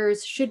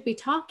characters should be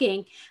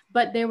talking.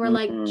 But they were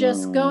like,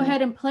 just go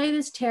ahead and play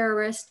this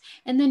terrorist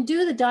and then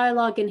do the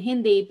dialogue in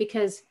Hindi,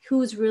 because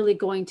who's really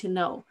going to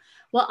know?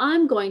 Well,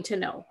 I'm going to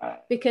know,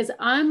 because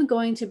I'm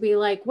going to be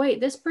like, wait,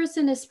 this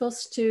person is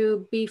supposed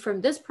to be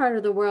from this part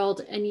of the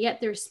world, and yet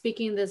they're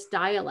speaking this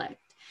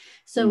dialect.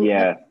 So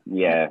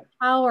the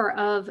power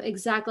of,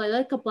 exactly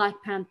like a Black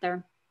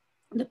Panther,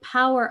 the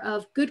power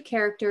of good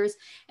characters.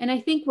 And I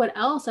think what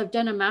else, I've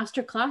done a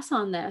master class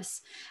on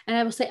this, and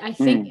I will say, I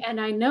think,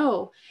 and I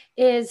know,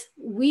 is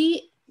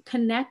we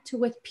connect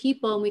with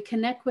people and we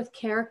connect with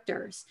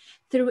characters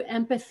through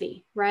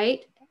empathy,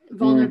 right?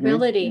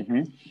 Vulnerability.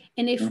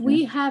 And if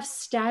we have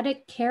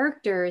static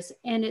characters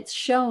and it's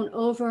shown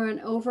over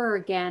and over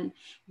again,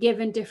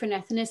 given different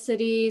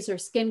ethnicities or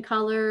skin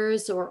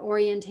colors or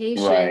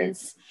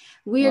orientations,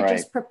 we are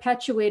just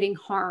perpetuating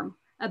harm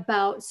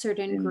about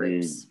certain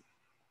groups.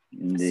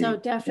 So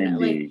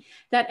definitely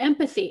that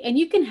empathy. And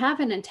you can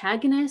have an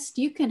antagonist,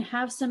 you can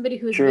have somebody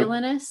who's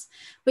villainous,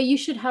 but you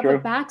should have a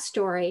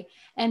backstory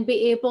and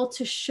be able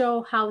to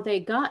show how they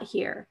got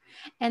here.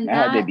 And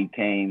how they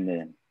became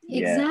the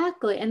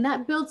exactly. And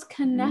that builds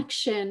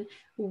connection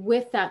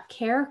with that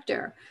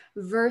character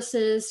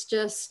versus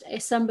just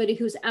somebody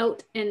who's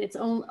out and it's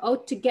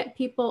out to get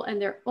people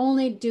and they're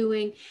only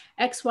doing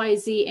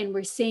XYZ and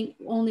we're seeing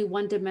only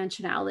one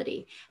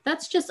dimensionality.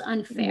 That's just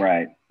unfair.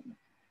 Right.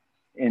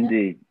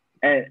 Indeed.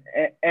 And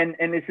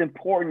it's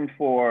important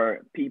for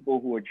people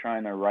who are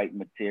trying to write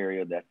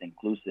material that's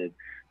inclusive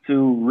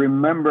to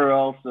remember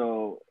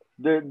also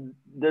there's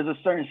a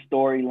certain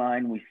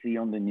storyline we see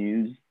on the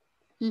news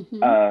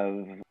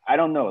of, I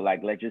don't know,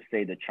 like, let's just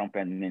say the Trump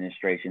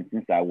administration,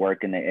 since I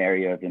work in the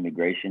area of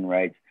immigration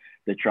rights,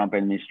 the Trump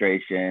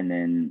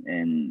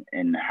administration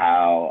and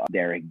how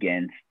they're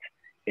against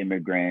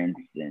immigrants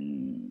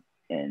and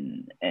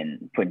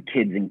putting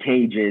kids in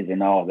cages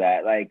and all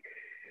that. Like,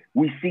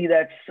 we see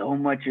that so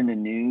much in the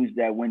news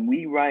that when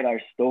we write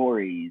our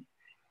stories,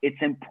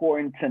 it's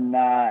important to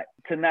not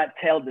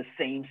tell the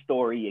same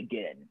story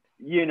again.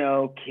 You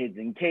know, kids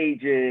in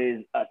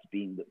cages, us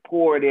being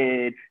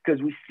deported,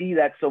 because we see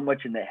that so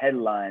much in the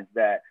headlines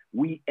that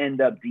we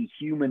end up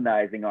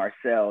dehumanizing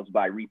ourselves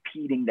by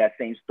repeating that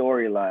same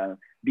storyline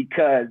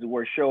because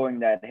we're showing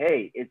that,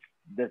 hey, it's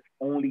the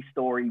only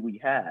story we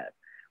have.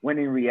 When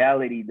in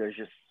reality, there's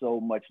just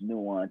so much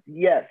nuance.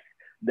 Yes,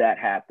 that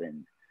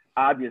happens,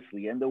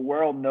 obviously, and the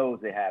world knows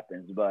it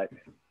happens, but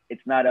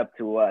it's not up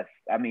to us.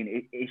 I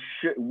mean,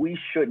 we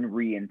shouldn't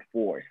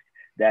reinforce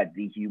that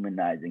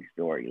dehumanizing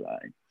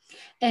storyline.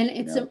 And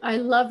it's, I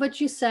love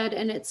what you said.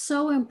 And it's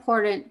so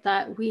important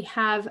that we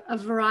have a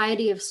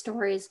variety of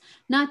stories,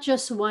 not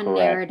just one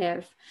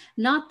narrative,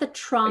 not the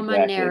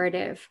trauma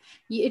narrative.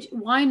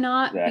 Why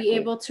not be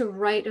able to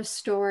write a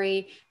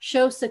story,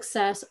 show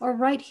success, or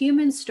write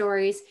human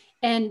stories,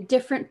 and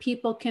different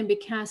people can be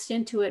cast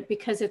into it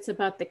because it's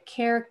about the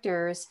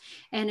characters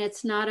and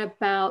it's not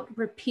about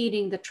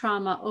repeating the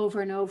trauma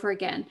over and over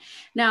again.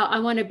 Now, I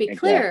want to be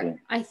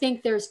clear. I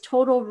think there's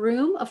total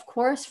room, of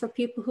course, for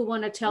people who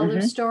want to tell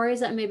their stories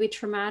that may be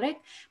traumatic,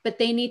 but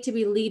they need to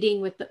be leading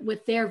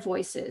with their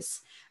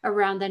voices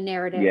around the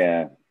narrative.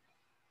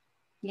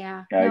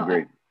 Yeah. I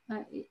agree.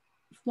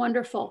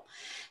 Wonderful.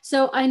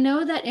 So I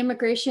know that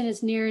immigration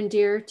is near and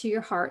dear to your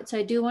heart, so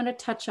I do want to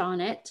touch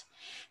on it.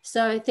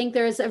 So I think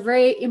there's a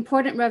very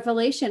important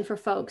revelation for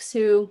folks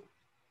who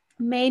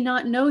may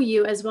not know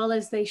you as well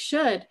as they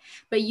should,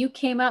 but you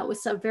came out with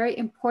some very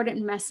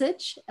important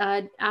message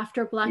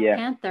after Black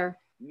Panther.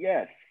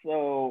 Yes.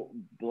 So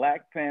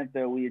Black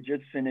Panther, we had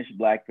just finished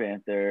Black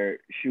Panther,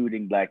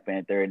 shooting Black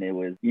Panther, and it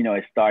was,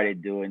 it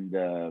started doing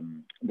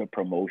the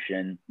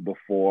promotion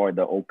before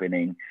the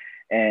opening.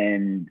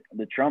 And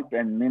the Trump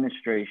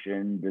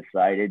administration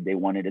decided they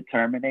wanted to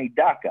terminate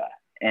DACA.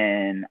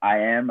 And I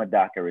am a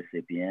DACA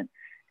recipient,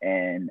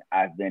 and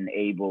I've been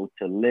able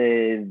to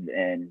live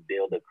and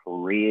build a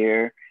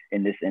career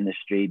in this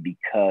industry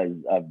because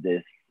of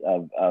this,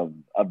 of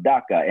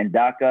DACA. And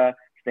DACA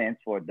stands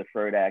for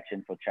Deferred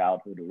Action for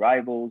Childhood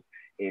Arrivals.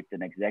 It's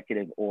an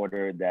executive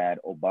order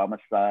that Obama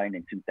signed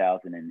in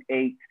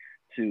 2008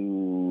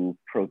 to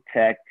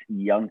protect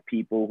young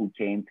people who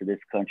came to this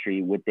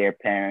country with their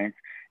parents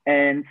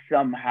and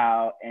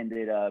somehow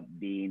ended up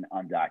being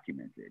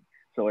undocumented.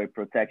 So it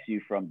protects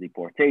you from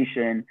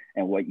deportation,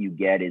 and what you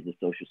get is a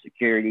Social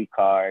Security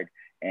card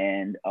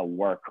and a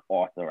work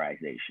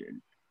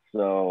authorization.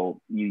 So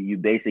you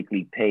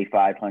basically pay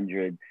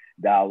 $500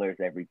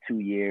 every 2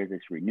 years.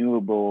 It's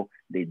renewable.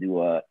 They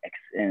do a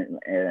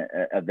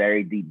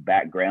very deep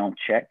background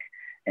check,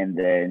 and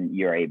then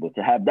you're able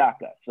to have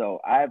DACA. So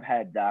I've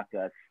had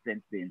DACA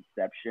since the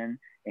inception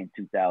in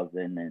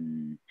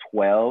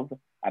 2012.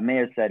 I may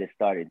have said it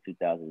started in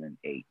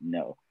 2008.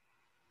 No.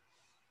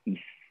 He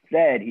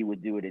said he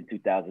would do it in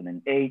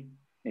 2008.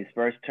 His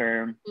first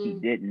term, he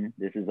didn't.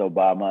 This is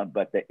Obama,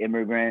 but the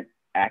immigrant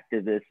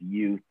activist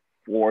youth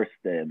forced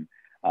him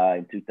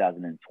in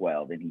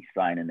 2012, and he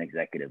signed an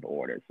executive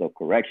order. So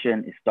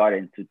correction, it started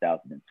in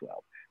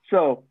 2012.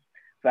 So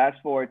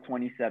fast forward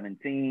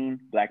 2017,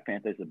 Black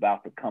Panther is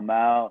about to come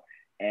out,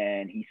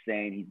 and he's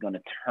saying he's going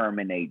to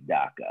terminate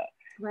DACA.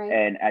 Right.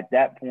 And at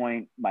that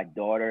point, my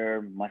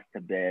daughter must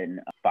have been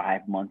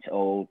 5 months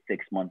old,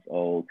 6 months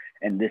old.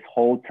 And this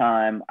whole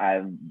time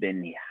I've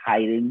been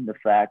hiding the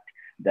fact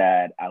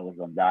that I was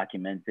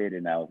undocumented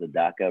and I was a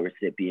DACA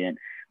recipient.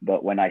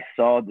 But when I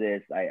saw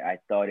this, I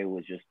thought it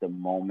was just a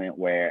moment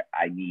where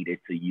I needed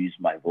to use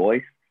my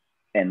voice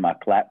and my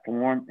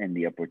platform and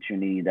the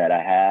opportunity that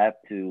I have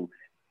to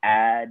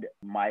add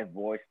my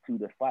voice to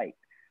the fight.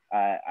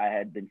 I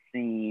had been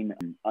seeing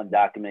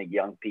undocumented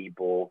young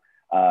people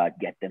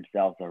get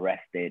themselves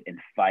arrested and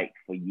fight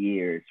for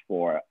years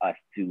for us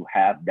to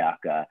have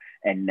DACA.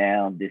 And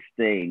now this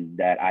thing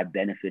that I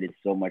benefited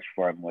so much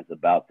from was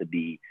about to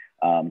be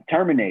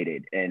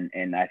terminated.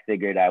 And I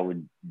figured I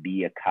would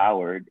be a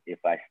coward if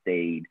I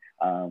stayed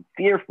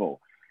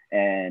fearful.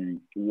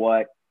 And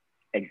what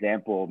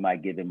example am I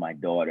giving my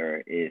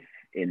daughter if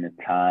in a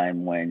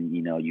time when,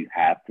 you know, you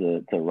have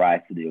to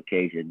rise to the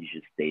occasion, you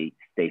should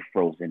stay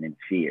frozen in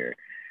fear?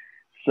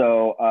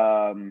 So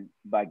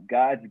by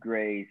God's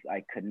grace,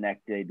 I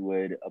connected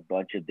with a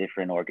bunch of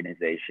different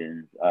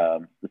organizations,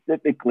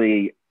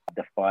 specifically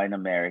Define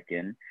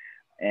American,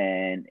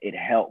 and it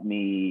helped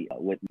me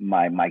with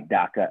my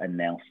DACA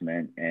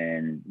announcement.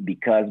 And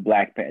because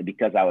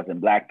I was in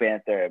Black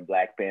Panther and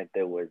Black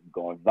Panther was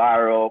going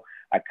viral,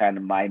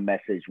 my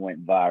message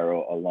went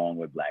viral along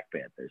with Black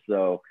Panther.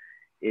 So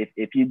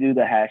if you do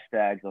the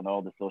hashtags on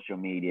all the social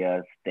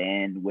media,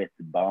 stand with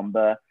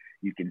Bamba,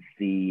 you can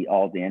see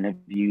all the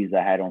interviews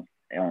I had on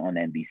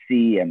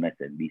NBC,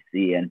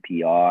 MSNBC,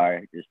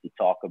 NPR, just to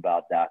talk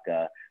about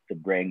DACA, to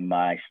bring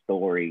my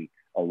story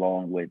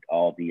along with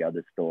all the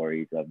other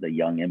stories of the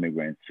young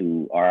immigrants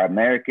who are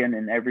American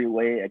in every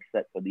way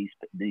except for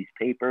these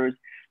papers,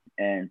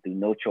 and through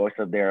no choice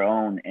of their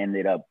own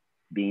ended up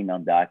being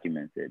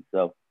undocumented.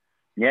 So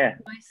yeah,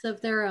 voice of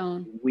their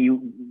own. We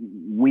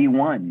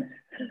won.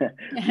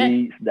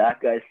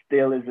 DACA is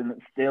still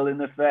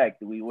in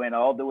effect. We went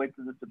all the way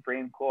to the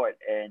Supreme Court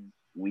and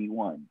we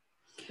won.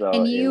 So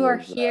and you are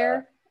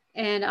here.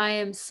 And I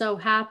am so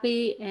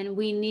happy, and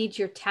we need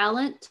your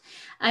talent.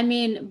 I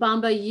mean,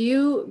 Bamba,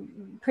 you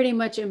pretty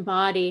much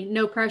embody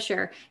no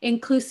pressure,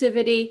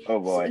 inclusivity,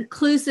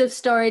 inclusive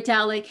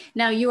storytelling.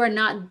 Now, you are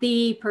not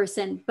the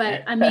person,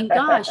 but I mean,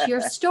 gosh, your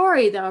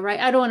story though,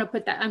 right? I don't want to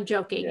put that, I'm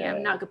joking. Yeah.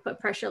 I'm not going to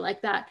put pressure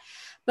like that.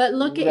 But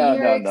look at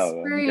your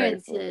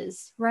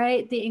experiences,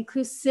 right? The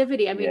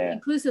inclusivity, I mean,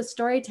 inclusive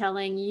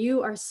storytelling,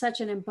 you are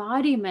such an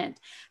embodiment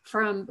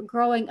from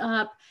growing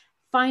up,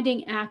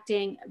 finding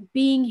acting,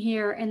 being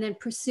here, and then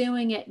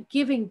pursuing it,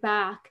 giving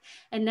back,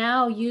 and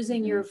now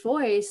using your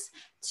voice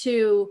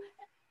to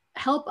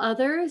help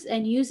others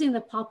and using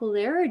the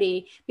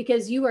popularity,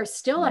 because you are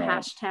still a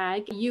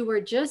hashtag. You were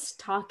just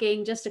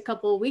talking just a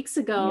couple of weeks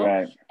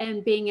ago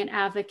and being an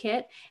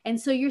advocate. And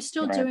so you're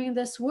still doing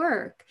this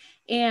work.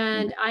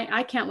 And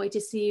I can't wait to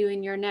see you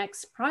in your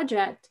next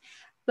project.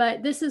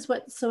 But this is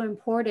what's so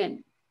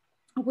important.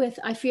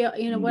 I feel,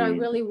 you know, what I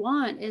really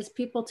want is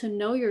people to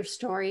know your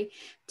story,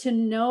 to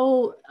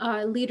know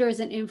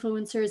leaders and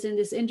influencers in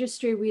this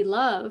industry we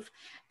love,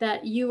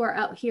 that you are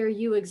out here,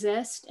 you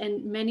exist,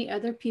 and many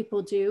other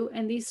people do.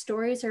 And these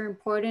stories are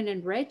important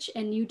and rich,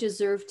 and you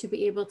deserve to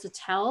be able to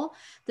tell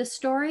the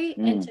story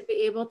and to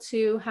be able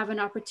to have an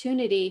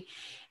opportunity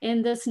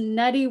in this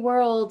nutty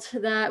world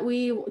that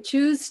we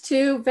choose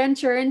to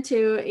venture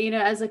into, you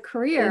know, as a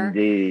career.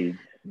 Indeed.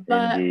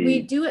 But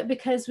we do it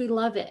because we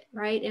love it,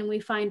 right? And we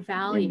find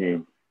value.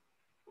 Indeed.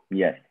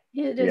 Yes.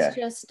 It is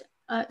just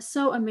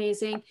so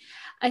amazing.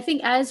 I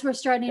think as we're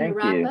starting to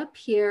wrap up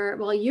here,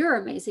 well, you're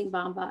amazing,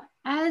 Bamba.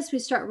 As we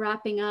start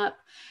wrapping up,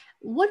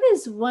 what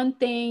is one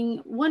thing,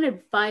 one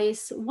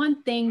advice,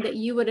 one thing that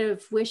you would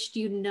have wished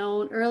you'd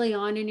known early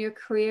on in your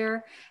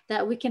career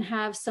that we can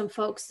have some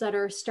folks that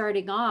are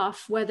starting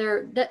off,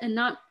 whether, and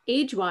not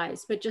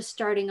age-wise, but just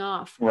starting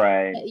off,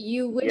 that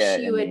you wish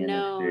you had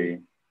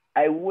known?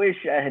 I wish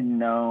I had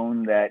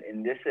known that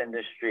in this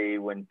industry,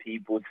 when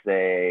people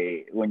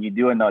say, when you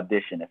do an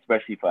audition,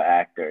 especially for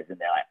actors, and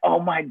they're like, oh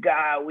my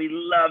God, we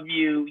love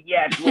you.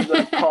 Yes, we're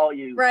going to call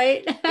you.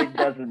 Right. It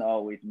doesn't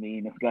always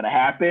mean it's going to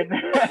happen.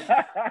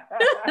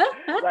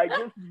 Like,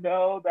 just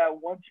know that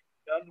once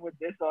you're done with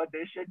this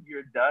audition,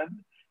 you're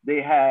done.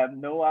 They have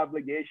no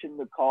obligation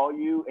to call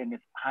you, and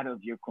it's out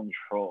of your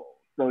control.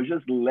 So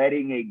just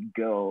letting it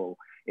go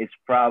is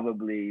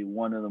probably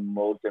one of the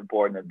most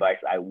important advice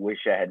I wish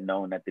I had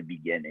known at the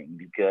beginning,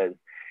 because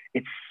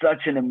it's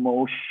such an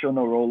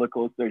emotional roller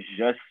coaster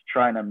just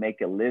trying to make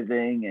a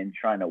living and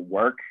trying to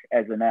work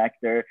as an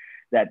actor,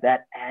 that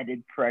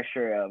added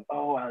pressure of,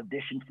 oh, I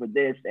auditioned for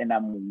this and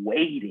I'm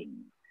waiting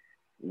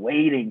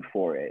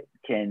for it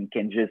can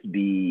just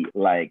be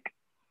like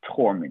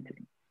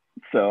tormenting.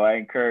 So I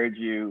encourage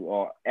you,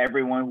 or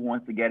everyone who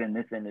wants to get in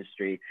this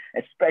industry,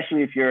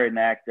 especially if you're an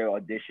actor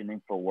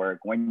auditioning for work,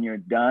 when you're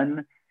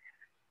done,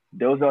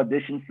 those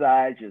audition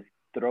sides, just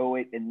throw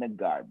it in the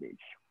garbage.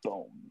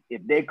 Boom.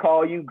 If they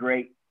call you,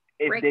 great.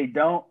 If they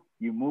don't,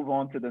 you move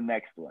on to the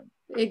next one.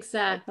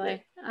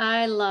 Exactly.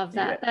 I love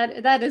that.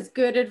 Yeah. That is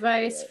good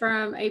advice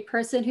from a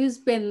person who's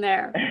been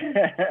there.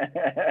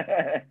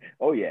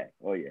 Oh yeah.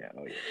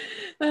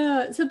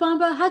 So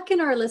Bamba, how can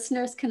our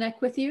listeners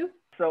connect with you?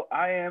 So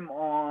I am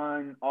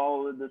on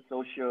all of the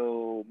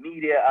social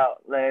media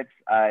outlets.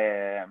 I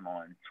am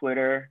on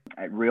Twitter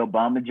at Real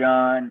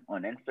Bambadjan,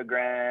 on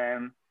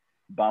Instagram,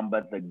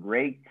 Bamba the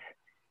Great,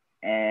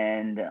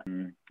 and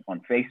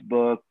on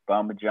Facebook,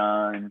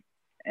 Bambadjan,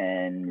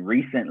 And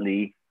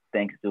recently,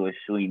 thanks to a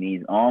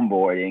Sweeney's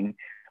onboarding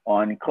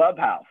on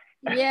Clubhouse.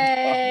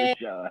 Yay!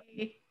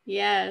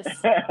 Yes.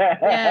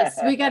 Yes.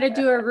 We got to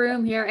do a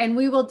room here, and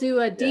we will do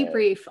a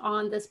debrief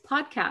on this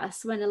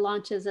podcast when it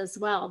launches as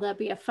well. That'd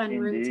be a fun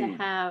room to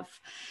have.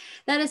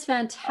 That is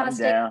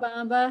fantastic,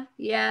 Bamba.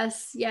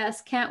 Yes.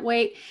 Yes. Can't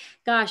wait.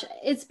 Gosh,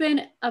 it's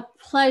been a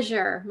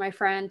pleasure, my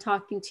friend,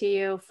 talking to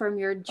you from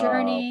your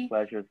journey.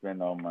 Pleasure's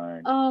been all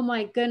mine. Oh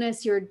my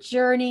goodness, your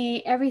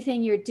journey,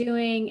 everything you're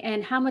doing,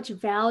 and how much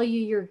value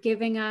you're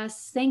giving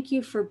us. Thank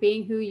you for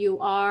being who you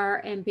are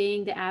and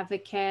being the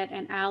advocate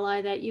and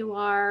ally that you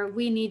are.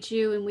 We need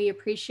you and we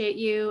appreciate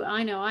you.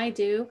 I know I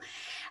do.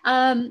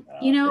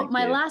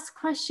 My last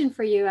question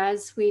for you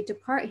as we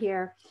depart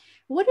here,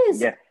 what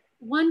is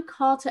one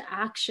call to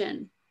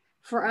action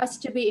for us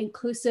to be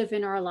inclusive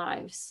in our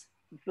lives?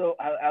 So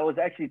I was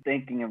actually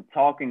thinking of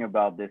talking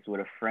about this with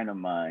a friend of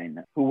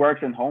mine who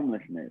works in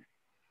homelessness.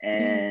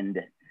 And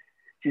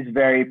she's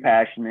very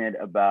passionate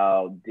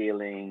about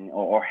dealing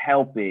or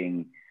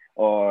helping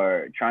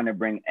or trying to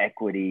bring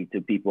equity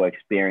to people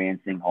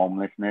experiencing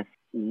homelessness.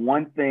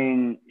 One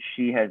thing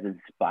she has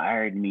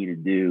inspired me to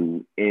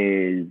do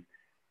is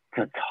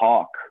to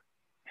talk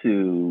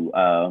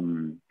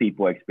to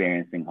people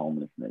experiencing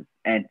homelessness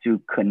and to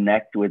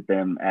connect with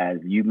them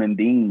as human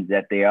beings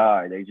that they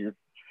are. They're just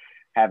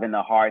having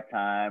a hard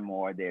time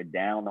or they're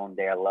down on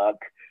their luck.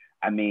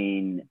 I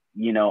mean,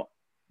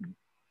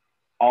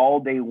 all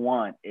they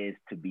want is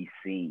to be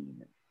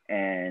seen.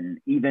 And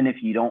even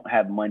if you don't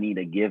have money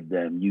to give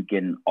them, you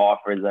can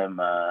offer them,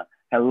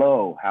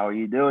 hello, how are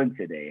you doing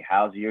today?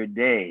 How's your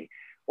day?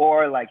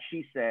 Or like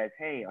she says,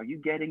 hey, are you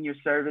getting your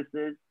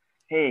services?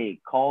 Hey,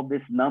 call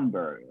this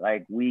number.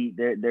 Like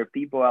there are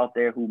people out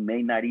there who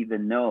may not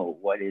even know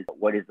what is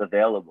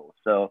available.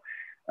 So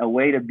a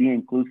way to be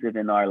inclusive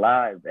in our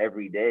lives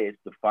every day is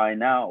to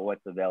find out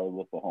what's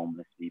available for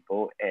homeless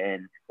people.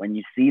 And when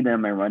you see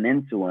them and run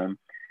into them,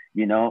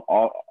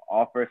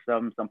 offer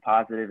some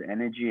positive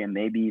energy and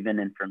maybe even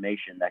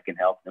information that can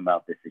help them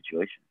out this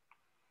situation.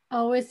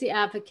 Always the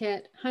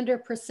advocate,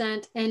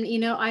 100%.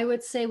 And, I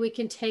would say we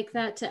can take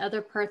that to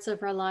other parts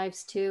of our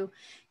lives too,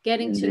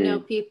 getting to know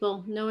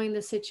people, knowing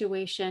the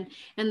situation,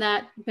 and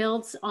that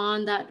builds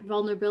on that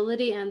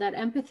vulnerability and that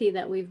empathy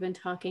that we've been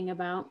talking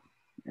about.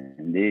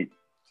 Indeed.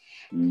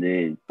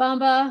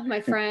 Bamba,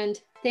 my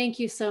friend, thank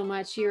you so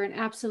much. You're an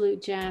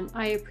absolute gem.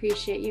 I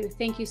appreciate you.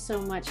 Thank you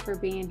so much for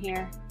being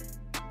here.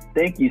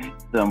 Thank you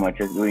so much,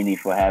 Azwini,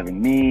 for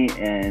having me.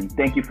 And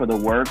thank you for the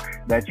work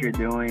that you're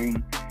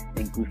doing.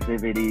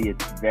 Inclusivity,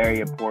 it's very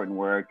important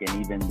work. And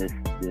even this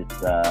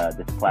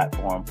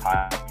platform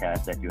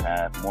podcast that you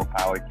have, more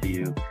power to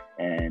you.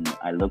 And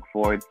I look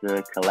forward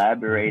to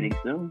collaborating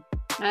soon.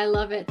 I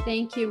love it.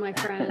 Thank you, my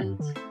friend.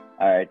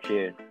 All right.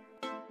 Cheers.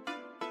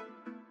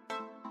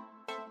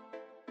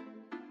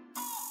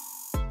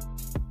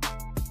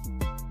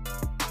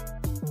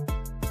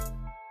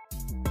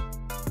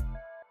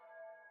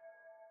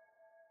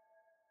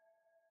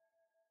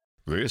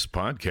 This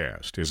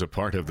podcast is a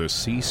part of the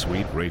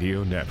C-Suite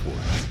Radio Network.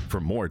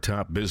 For more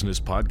top business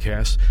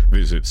podcasts,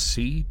 visit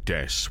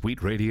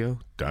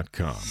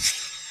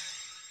c-suiteradio.com.